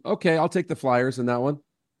 Okay, I'll take the Flyers in that one.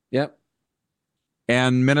 Yep.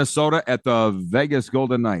 And Minnesota at the Vegas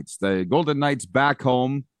Golden Knights. The Golden Knights back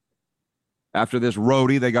home after this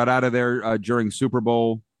roadie. They got out of there during Super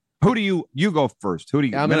Bowl. Who do you go first? Who do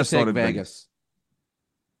you? I'm going to take Vegas.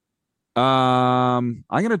 I'm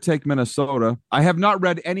going to take Minnesota. I have not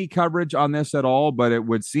read any coverage on this at all, but it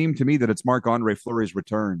would seem to me that it's Marc-Andre Fleury's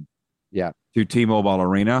return. Yeah. To T-Mobile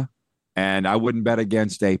Arena, and I wouldn't bet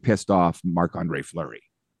against a pissed off Marc-Andre Fleury.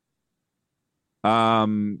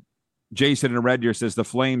 Jason in Red Deer says the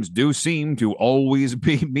Flames do seem to always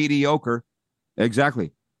be mediocre.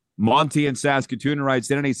 Exactly. Monty in Saskatoon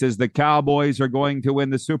writes in and he says the Cowboys are going to win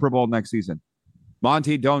the Super Bowl next season.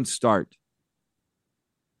 Monty, don't start.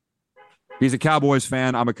 He's a Cowboys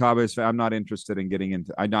fan. I'm a Cowboys fan. I'm not interested in getting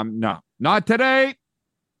into. Not today.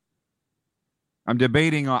 I'm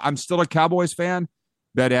debating. I'm still a Cowboys fan.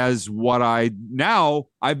 That as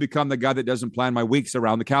I've become the guy that doesn't plan my weeks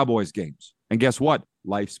around the Cowboys games. And guess what?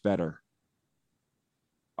 Life's better.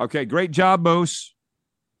 Okay, great job, Moose.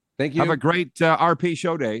 Thank you. Have a great RP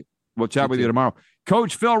show day. We'll chat with you tomorrow.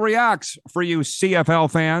 Coach Phil reacts for you CFL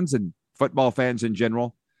fans and football fans in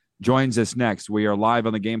general. Joins us next. We are live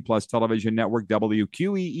on the Game Plus Television Network,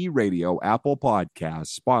 WQEE Radio, Apple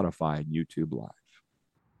Podcasts, Spotify, and YouTube Live.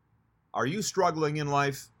 Are you struggling in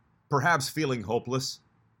life, perhaps feeling hopeless,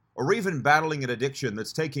 or even battling an addiction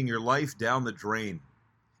that's taking your life down the drain?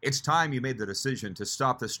 It's time you made the decision to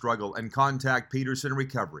stop the struggle and contact Peterson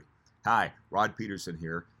Recovery. Hi, Rod Peterson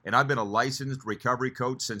here, and I've been a licensed recovery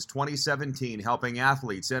coach since 2017, helping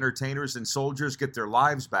athletes, entertainers, and soldiers get their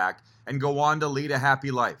lives back and go on to lead a happy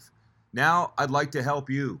life. Now, I'd like to help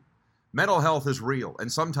you. Mental health is real,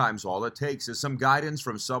 and sometimes all it takes is some guidance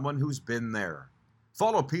from someone who's been there.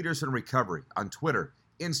 Follow Peterson Recovery on Twitter,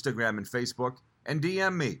 Instagram, and Facebook, and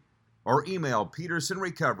DM me. or email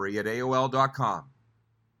petersonrecovery@aol.com.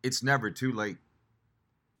 It's never too late.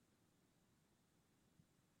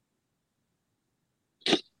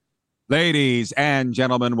 Ladies and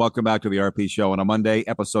gentlemen, welcome back to the RP Show on a Monday,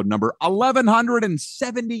 episode number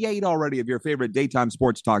 1178 already of your favorite daytime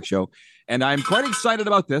sports talk show. And I'm quite excited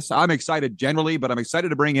about this. I'm excited generally, but I'm excited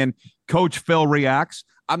to bring in Coach Phil Reacts.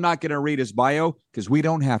 I'm not going to read his bio because we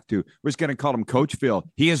don't have to. We're just going to call him Coach Phil.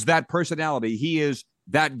 He is that personality. He is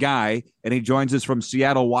that guy, and he joins us from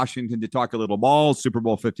Seattle, Washington to talk a little ball, Super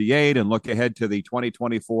Bowl 58, and look ahead to the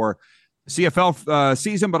 2024 CFL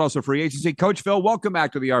season, but also free agency. Coach Phil, welcome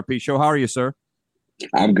back to the RP Show. How are you, sir?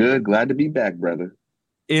 I'm good. Glad to be back, brother.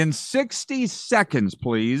 In 60 seconds,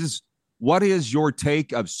 please, what is your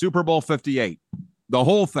take of Super Bowl 58? The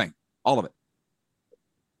whole thing, all of it.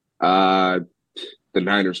 The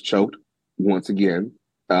Niners choked once again.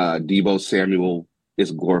 Deebo Samuel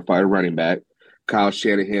is a glorified running back. Kyle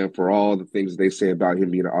Shanahan, for all the things they say about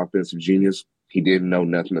him being an offensive genius, he didn't know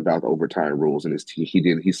nothing about the overtime rules in his team.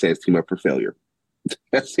 He set his team up for failure.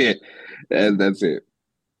 That's it. That's it.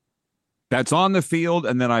 That's on the field.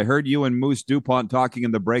 And then I heard you and Moose DuPont talking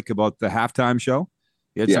in the break about the halftime show.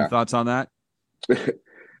 You had some thoughts on that?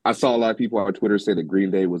 I saw a lot of people on Twitter say that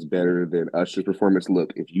Green Day was better than Usher's performance.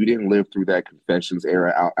 Look, if you didn't live through that Confessions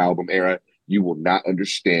era, album era, you will not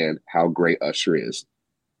understand how great Usher is.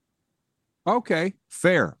 Okay,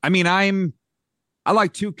 fair. I mean, I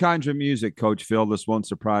like two kinds of music, Coach Phil. This won't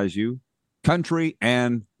surprise you. Country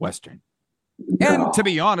and Western. And to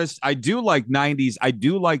be honest, I do like 90s.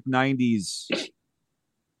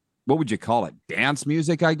 What would you call it? Dance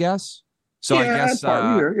music, I guess. So I guess,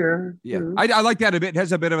 yeah. I like that a bit. It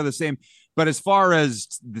has a bit of the same. But as far as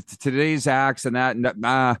today's acts and that,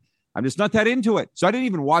 I'm just not that into it. So I didn't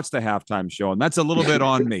even watch the halftime show, and that's a little bit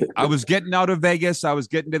on me. I was getting out of Vegas. I was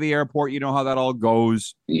getting to the airport. You know how that all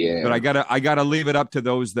goes. Yeah. But I gotta leave it up to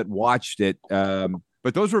those that watched it.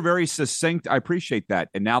 But those were very succinct. I appreciate that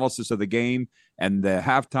analysis of the game and the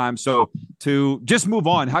halftime. So to just move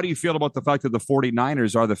on, how do you feel about the fact that the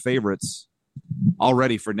 49ers are the favorites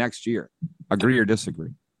already for next year? Agree or disagree?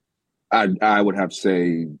 I would have to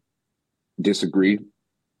say disagree,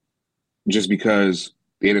 just because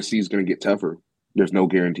the NFC is going to get tougher. There's no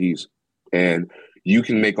guarantees. And you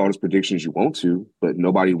can make all those predictions you want to, but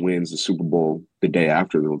nobody wins the Super Bowl the day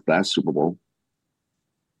after the last Super Bowl.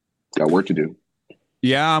 Got work to do.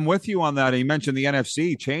 Yeah, I'm with you on that. And you mentioned the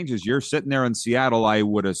NFC changes. You're sitting there in Seattle. I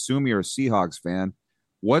would assume you're a Seahawks fan.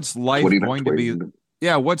 What's life going to be?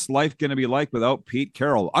 Yeah, what's life going to be like without Pete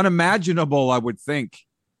Carroll? Unimaginable, I would think,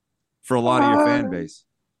 for a lot of your fan base.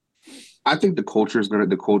 I think the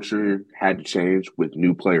culture had to change with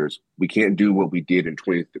new players. We can't do what we did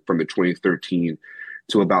from the 2013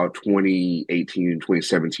 to about 2018 and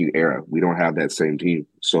 2017 era. We don't have that same team.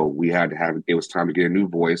 So it was time to get a new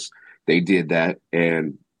voice. They did that,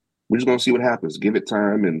 and we're just going to see what happens. Give it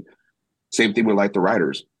time. And same thing with the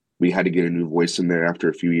writers. We had to get a new voice in there after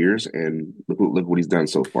a few years, and look what he's done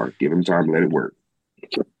so far. Give him time, let it work.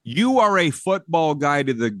 You are a football guy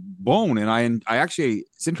to the bone, and I actually,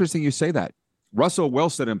 it's interesting you say that. Russell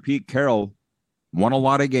Wilson and Pete Carroll won a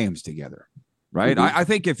lot of games together, right? Mm-hmm. I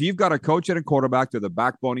think if you've got a coach and a quarterback, they're the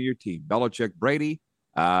backbone of your team. Belichick, Brady,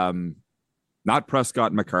 not Prescott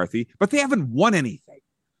and McCarthy, but they haven't won anything.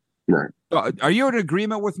 Right. Are you in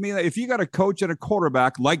agreement with me that if you got a coach and a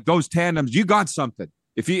quarterback like those tandems, you got something?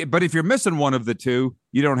 If you're missing one of the two,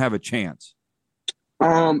 you don't have a chance.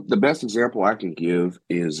 The best example I can give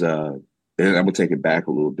is, and I'm going to take it back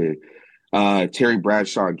a little bit, Terry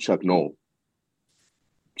Bradshaw and Chuck Noll.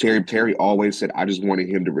 Terry always said, I just wanted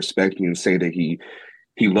him to respect me and say that he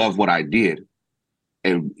loved what I did.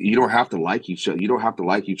 And you don't have to like each other. You don't have to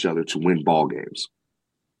like each other to win ball games.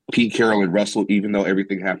 Pete Carroll and Russell, even though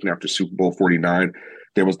everything happened after Super Bowl 49,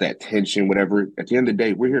 there was that tension, whatever. At the end of the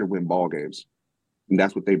day, we're here to win ball games. And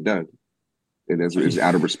that's what they've done. And it's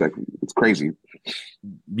out of respect. It's crazy.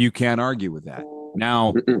 You can't argue with that.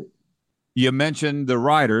 Now, you mentioned the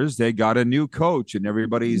Riders. They got a new coach, and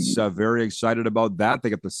everybody's very excited about that. They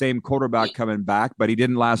got the same quarterback coming back, but he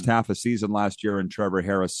didn't last half a season last year in Trevor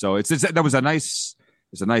Harris. So that was a nice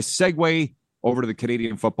segue over to the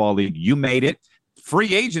Canadian Football League. You made it.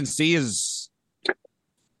 Free agency is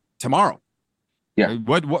tomorrow. Yeah.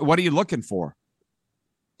 What are you looking for?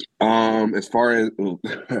 As far as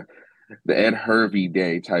the Ed Hervey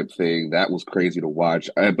Day type thing, that was crazy to watch.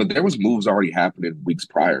 But there was moves already happening weeks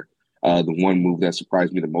prior. The one move that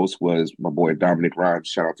surprised me the most was my boy Dominic Ryan.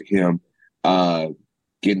 Shout out to him.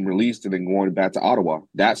 Getting released and then going back to Ottawa.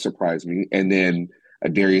 That surprised me. And then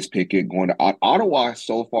Darius Pickett going to Ottawa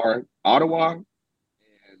so far. Ottawa.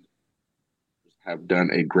 have done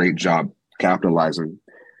a great job capitalizing.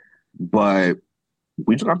 But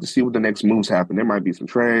we just have to see what the next moves happen. There might be some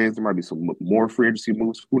trades. There might be some more free agency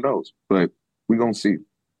moves. Who knows? But we're going to see.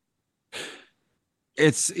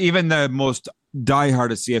 It's even the most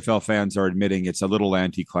diehard of CFL fans are admitting it's a little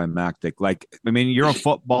anticlimactic. Like, I mean, you're a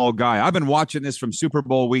football guy. I've been watching this from Super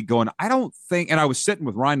Bowl week going, I don't think, and I was sitting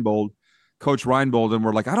with Coach Reinbold, and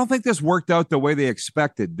we're like, I don't think this worked out the way they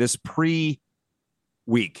expected. This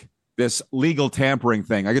pre-week, this legal tampering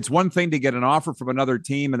thing. Like, it's one thing to get an offer from another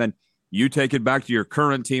team, and then you take it back to your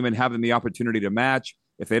current team and have them the opportunity to match.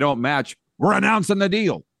 If they don't match, we're announcing the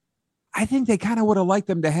deal. I think they kind of would have liked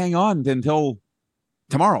them to hang on until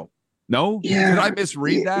tomorrow. No? Yeah. Did I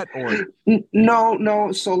misread that? Or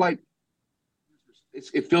No. So, like,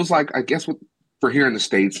 it feels like, I guess, for here in the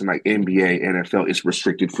States and like NBA, NFL, it's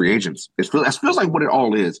restricted free agents. It feels like what it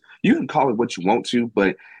all is. You can call it what you want to,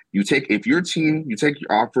 but you take your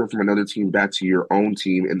offer from another team back to your own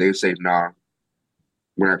team, and they say, nah,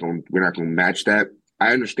 we're not going to match that.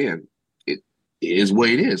 I understand. It is what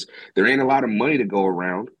it is. There ain't a lot of money to go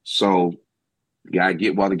around, so you gotta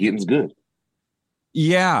get while the getting's good.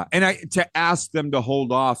 yeah, and to ask them to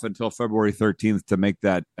hold off until February 13th to make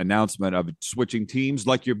that announcement of switching teams,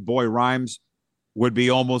 like your boy Rhymes, would be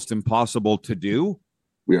almost impossible to do.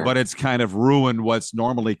 Yeah. But it's kind of ruined what's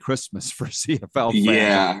normally Christmas for CFL fans.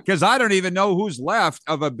 Yeah, because I don't even know who's left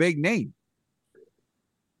of a big name.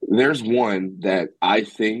 There's one that I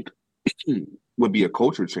think would be a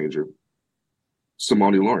culture changer.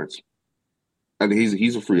 Simone Lawrence. I think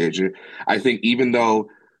he's a free agent. I think even though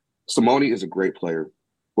Simone is a great player,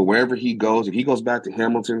 but wherever he goes, if he goes back to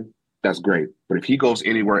Hamilton, that's great. But if he goes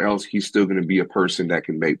anywhere else, he's still going to be a person that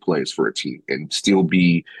can make plays for a team and still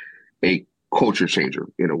be a culture changer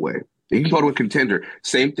in a way. He can go to a contender.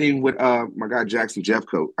 Same thing with my guy Jackson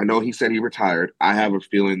Jeffcoat. I know he said he retired. I have a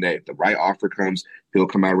feeling that if the right offer comes, he'll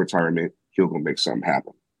come out of retirement. He'll go make something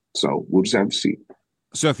happen. So we'll just have to see.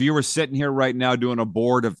 So if you were sitting here right now doing a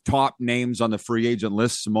board of top names on the free agent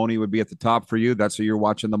list, Simone would be at the top for you. That's who you're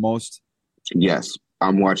watching the most? Yes,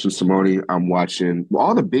 I'm watching Simone. I'm watching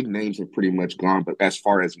all the big names have pretty much gone. But as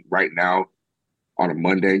far as right now on a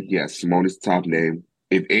Monday, yes, Simone's the top name.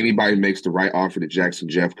 If anybody makes the right offer to Jackson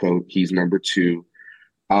Jeffcoat, he's number 2.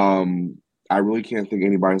 I really can't think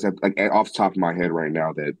anybody's off the top of my head right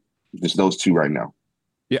now that just those 2 right now.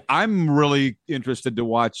 Yeah, I'm really interested to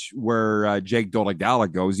watch where Jake Dolegala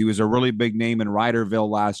goes. He was a really big name in Ryderville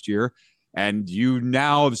last year, and you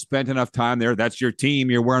now have spent enough time there. That's your team.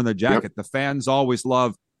 You're wearing the jacket. Yep. The fans always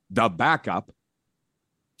love the backup.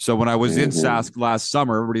 So when I was in Sask last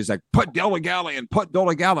summer, everybody's like, put Dolegala in, put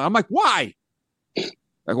Dolegala. I'm like, why?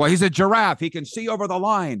 Like, well, he's a giraffe. He can see over the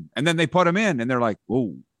line. And then they put him in, and they're like,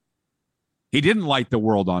 whoa. He didn't light the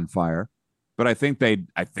world on fire, but I think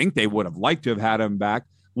they would have liked to have had him back.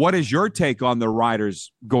 What is your take on the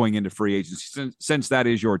Riders going into free agency since that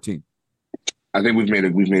is your team? I think we've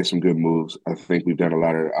made some good moves. I think we've done a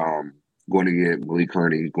lot of going to get Willie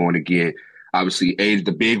Kearney, going to get obviously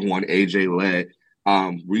the big one, AJ Lett,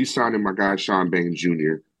 re-signing my guy Sean Bain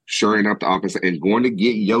Jr., shoring up the offense, and going to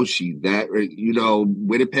get Yoshi. That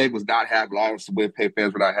Winnipeg was not happy. A lot of Winnipeg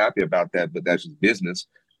fans were not happy about that, but that's just business.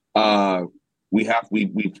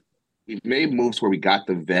 We've made moves where we got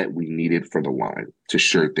the vet we needed for the line to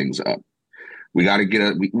shore things up. We got to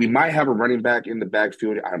get we might have a running back in the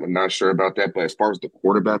backfield. I'm not sure about that, but as far as the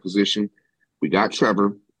quarterback position, we got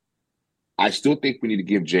Trevor. I still think we need to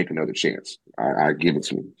give Jake another chance. I give it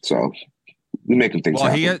to him. So we're making things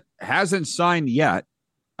happen. He hasn't signed yet,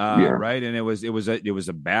 right? And it was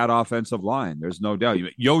a bad offensive line. There's no doubt.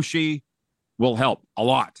 Yoshi will help a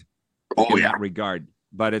lot in that regard,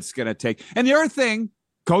 but it's going to take. And the other thing,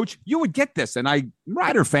 Coach, you would get this, and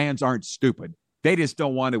Rider fans aren't stupid. They just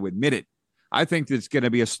don't want to admit it. I think it's going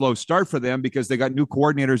to be a slow start for them because they got new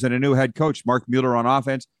coordinators and a new head coach, Mark Mueller on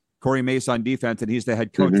offense, Corey Mace on defense, and he's the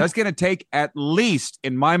head coach. Mm-hmm. That's going to take at least,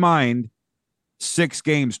 in my mind, 6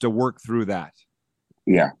 games to work through that.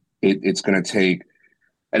 Yeah, it's going to take,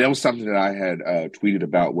 and that was something that I had tweeted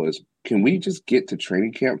about was, can we just get to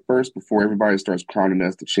training camp first before everybody starts crowning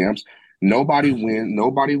us the champs? Nobody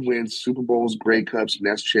wins Super Bowls, Grey Cups,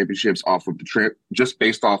 Nets championships off of just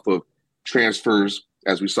based off of transfers,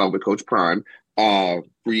 as we saw with Coach Prime,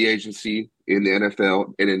 free agency in the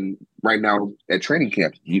NFL, and then right now at training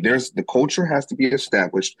camp. The culture has to be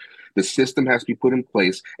established, the system has to be put in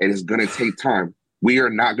place, and it's going to take time. We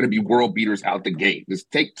are not going to be world beaters out the gate.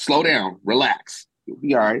 Just slow down, relax. You'll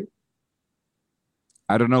be all right.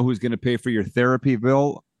 I don't know who's going to pay for your therapy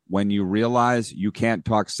bill when you realize you can't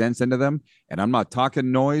talk sense into them. And I'm not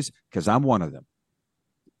talking noise because I'm one of them.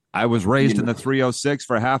 I was raised in the 306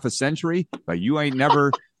 for half a century, but you ain't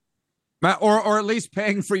never, or at least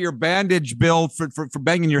paying for your bandage bill for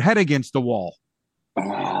banging your head against the wall.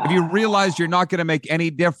 Have you realized you're not going to make any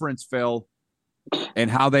difference, Phil, in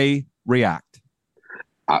how they react?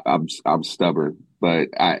 I'm stubborn, but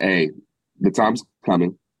hey, the time's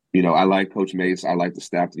coming. You know, I like Coach Mace. I like the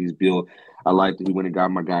staff that he's built. I like that he went and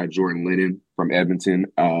got my guy Jordan Lennon from Edmonton.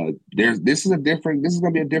 This is going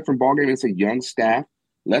to be a different ballgame. It's a young staff.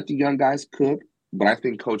 Let the young guys cook, but I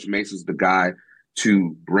think Coach Mace is the guy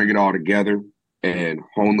to bring it all together and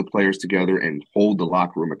hone the players together and hold the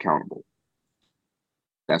locker room accountable.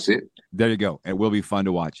 That's it. There you go. It will be fun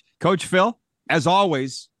to watch. Coach Phil, as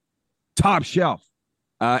always, top shelf.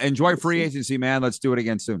 Enjoy free agency, man. Let's do it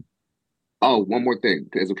again soon. Oh, one more thing.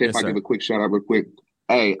 It's okay if I give a quick shout out real quick.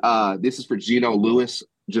 Hey, this is for Geno Lewis.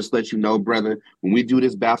 Just let you know, brother, when we do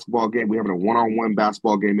this basketball game, we're having a one-on-one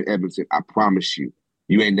basketball game in Edmonton. I promise you,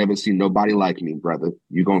 you ain't never seen nobody like me, brother.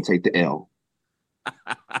 You're going to take the L.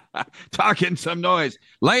 Talking some noise.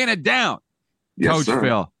 Laying it down. Yes, Coach sir.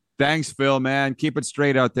 Phil. Thanks, Phil, man. Keep it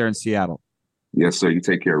straight out there in Seattle. Yes, sir. You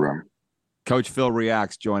take care, Ryan. Coach Phil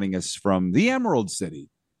Reacts joining us from the Emerald City.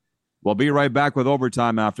 We'll be right back with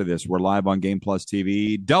overtime after this. We're live on Game Plus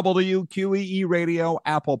TV, WQEE Radio,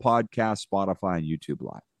 Apple Podcasts, Spotify, and YouTube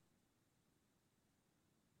Live.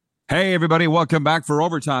 Hey, everybody. Welcome back for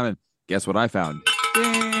overtime. And guess what I found?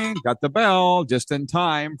 Ding, got the bell just in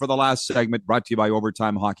time for the last segment, brought to you by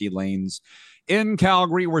Overtime Hockey Lanes in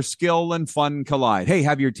Calgary, where skill and fun collide. Hey,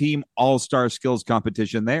 have your team all-star skills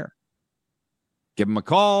competition there. Give them a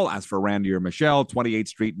call. Ask for Randy or Michelle, 28th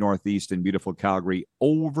Street Northeast in beautiful Calgary,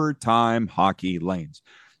 Overtime Hockey Lanes.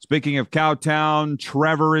 Speaking of Cowtown,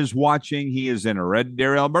 Trevor is watching. He is in Red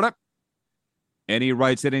Deer, Alberta. And he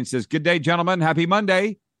writes it and says, good day, gentlemen. Happy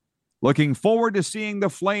Monday. Looking forward to seeing the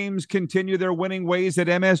Flames continue their winning ways at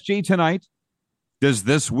MSG tonight. Does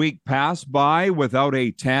this week pass by without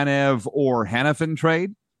a Tanev or Hanifin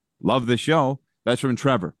trade? Love the show. That's from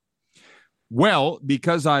Trevor. Well,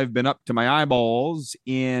 because I've been up to my eyeballs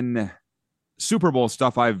in Super Bowl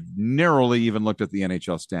stuff, I've narrowly even looked at the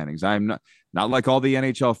NHL standings. I'm not like all the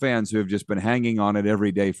NHL fans who have just been hanging on it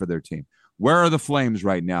every day for their team. Where are the Flames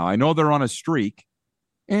right now? I know they're on a streak.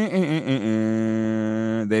 They've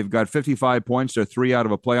got 55 points. They're 3 out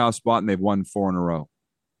of a playoff spot, and they've won 4 in a row.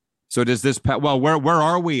 So does this – well, where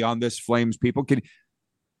are we on this, Flames people? Can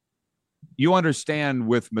you understand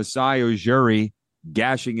with Masai Ujiri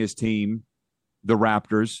gashing his team, the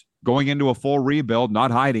Raptors, going into a full rebuild, not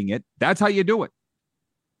hiding it? That's how you do it.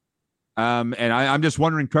 And I'm just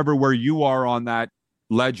wondering, Trevor, where you are on that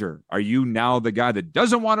ledger. Are you now the guy that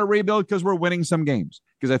doesn't want to rebuild because we're winning some games?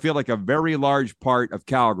 Because I feel like a very large part of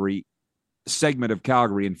Calgary, segment of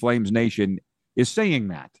Calgary and Flames Nation is saying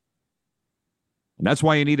that. And that's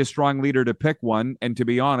why you need a strong leader to pick one. And to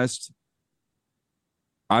be honest,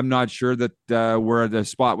 I'm not sure that we're at the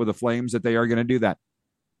spot with the Flames that they are going to do that.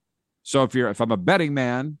 So if I'm a betting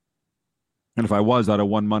man, and if I was, I'd have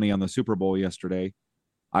won money on the Super Bowl yesterday,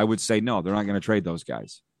 I would say no, they're not going to trade those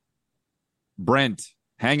guys. Brent,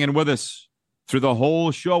 hanging with us through the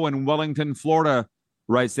whole show in Wellington, Florida,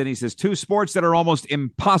 writes in. He says, 2 sports that are almost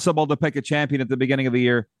impossible to pick a champion at the beginning of the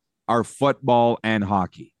year are football and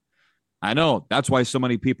hockey. I know. That's why so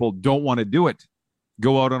many people don't want to do it.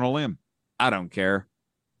 Go out on a limb. I don't care.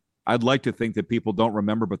 I'd like to think that people don't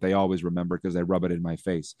remember, but they always remember because they rub it in my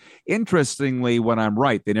face. Interestingly, when I'm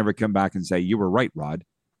right, they never come back and say, you were right, Rod.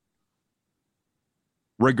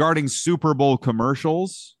 Regarding Super Bowl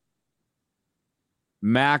commercials,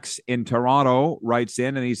 Max in Toronto writes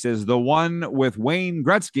in and he says, the one with Wayne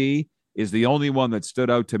Gretzky is the only one that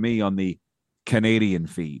stood out to me on the Canadian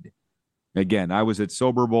feed. Again, I was at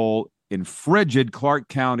Sober Bowl in frigid Clark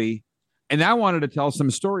County, and I wanted to tell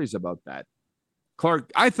some stories about that.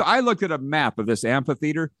 Clark, I looked at a map of this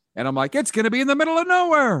amphitheater, and I'm like, it's going to be in the middle of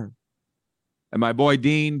nowhere. And my boy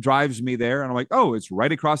Dean drives me there, and I'm like, oh, it's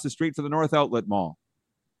right across the street from the North Outlet Mall.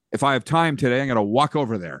 If I have time today, I'm going to walk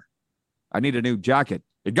over there. I need a new jacket.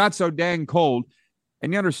 It got so dang cold.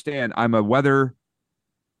 And you understand, I'm a weather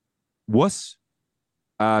wuss.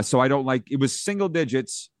 So I don't like, it was single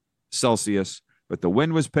digits Celsius, but the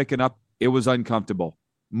wind was picking up. It was uncomfortable.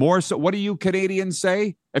 More so, what do you Canadians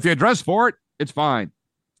say? If you dress for it, it's fine.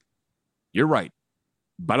 You're right.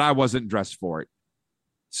 But I wasn't dressed for it.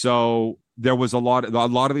 So there was a lot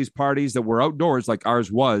of these parties that were outdoors, like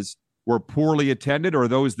ours was, were poorly attended, or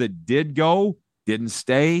those that did go didn't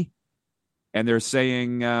stay. And they're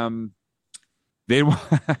saying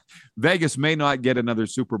Vegas may not get another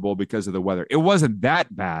Super Bowl because of the weather. It wasn't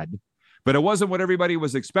that bad, but it wasn't what everybody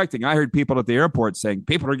was expecting. I heard people at the airport saying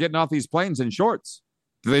people are getting off these planes in shorts.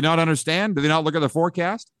 Do they not understand? Do they not look at the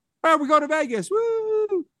forecast? Well, we go to Vegas.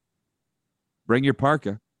 Woo! Bring your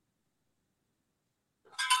parka.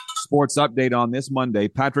 Sports update on this Monday.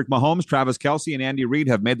 Patrick Mahomes, Travis Kelce, and Andy Reid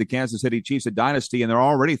have made the Kansas City Chiefs a dynasty, and they're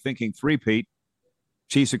already thinking three-peat.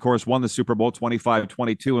 Chiefs, of course, won the Super Bowl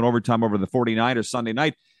 25-22 in overtime over the 49ers Sunday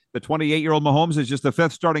night. The 28-year-old Mahomes is just the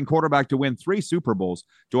fifth starting quarterback to win 3 Super Bowls,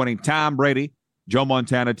 joining Tom Brady, Joe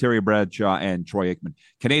Montana, Terry Bradshaw, and Troy Aikman.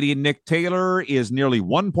 Canadian Nick Taylor is nearly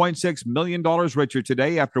 $1.6 million richer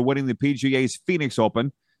today after winning the PGA's Phoenix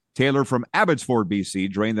Open. Taylor from Abbotsford,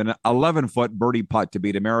 BC, drained an 11-foot birdie putt to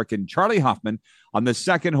beat American Charlie Hoffman on the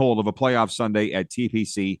second hole of a playoff Sunday at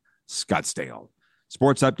TPC Scottsdale.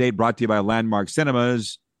 Sports update brought to you by Landmark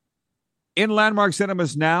Cinemas. In Landmark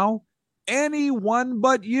Cinemas now, Anyone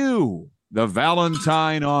But You, the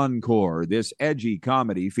Valentine Encore. This edgy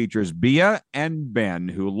comedy features Bia and Ben,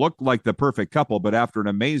 who look like the perfect couple, but after an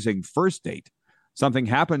amazing first date, something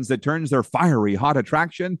happens that turns their fiery hot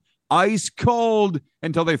attraction ice cold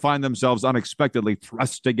until they find themselves unexpectedly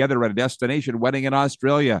thrust together at a destination wedding in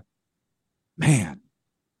Australia. Man,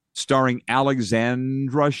 starring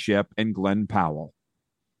Alexandra Shipp and Glenn Powell.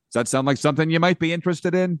 Does that sound like something you might be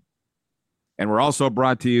interested in? And we're also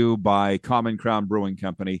brought to you by Common Crown Brewing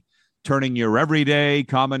Company, turning your everyday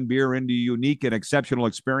common beer into a unique and exceptional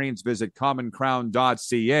experience. Visit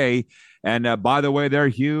commoncrown.ca. And by the way, they're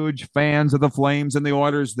huge fans of the Flames and the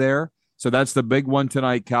Oilers there. So that's the big one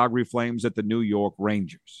tonight, Calgary Flames at the New York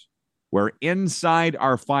Rangers. We're inside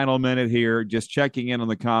our final minute here, just checking in on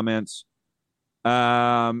the comments.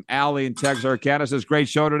 Allie in Texarkana says, great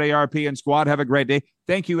show today, RP and squad. Have a great day.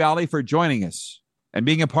 Thank you, Allie, for joining us and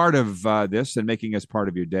being a part of this and making us part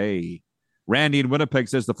of your day. Randy in Winnipeg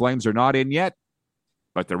says the Flames are not in yet,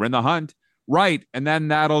 but they're in the hunt. Right, and then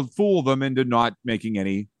that'll fool them into not making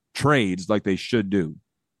any trades like they should do.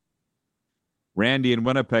 Randy in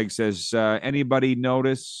Winnipeg says, anybody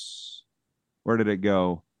notice? Where did it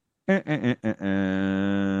go? I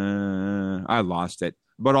lost it.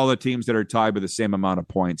 About all the teams that are tied with the same amount of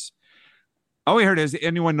points. Oh, here it is.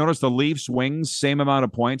 Anyone notice the Leafs Wings, same amount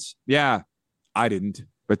of points? Yeah, I didn't,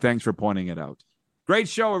 but thanks for pointing it out. Great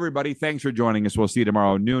show, everybody. Thanks for joining us. We'll see you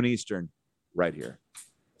tomorrow, noon Eastern, right here.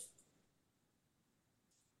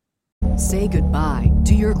 Say goodbye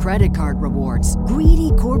to your credit card rewards.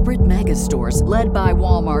 Greedy corporate mega stores, led by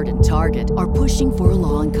Walmart and Target, are pushing for a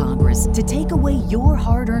law in Congress to take away your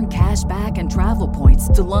hard-earned cash back and travel points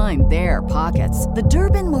to line their pockets. The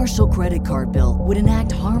Durbin-Marshall credit card bill would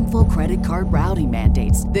enact harmful credit card routing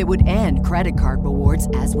mandates that would end credit card rewards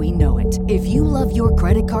as we know it. If you love your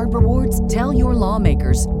credit card rewards, tell your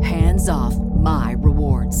lawmakers, hands off my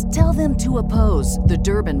rewards. Tell them to oppose the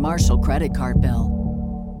Durbin-Marshall credit card bill.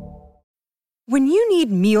 When you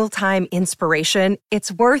need mealtime inspiration, it's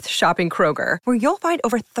worth shopping Kroger, where you'll find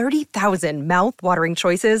over 30,000 mouth-watering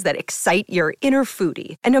choices that excite your inner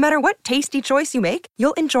foodie. And no matter what tasty choice you make,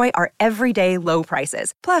 you'll enjoy our everyday low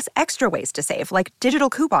prices, plus extra ways to save, like digital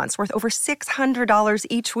coupons worth over $600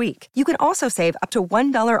 each week. You can also save up to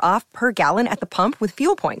 $1 off per gallon at the pump with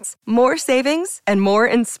fuel points. More savings and more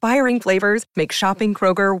inspiring flavors make shopping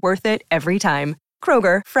Kroger worth it every time.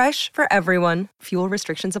 Kroger, fresh for everyone. Fuel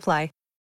restrictions apply.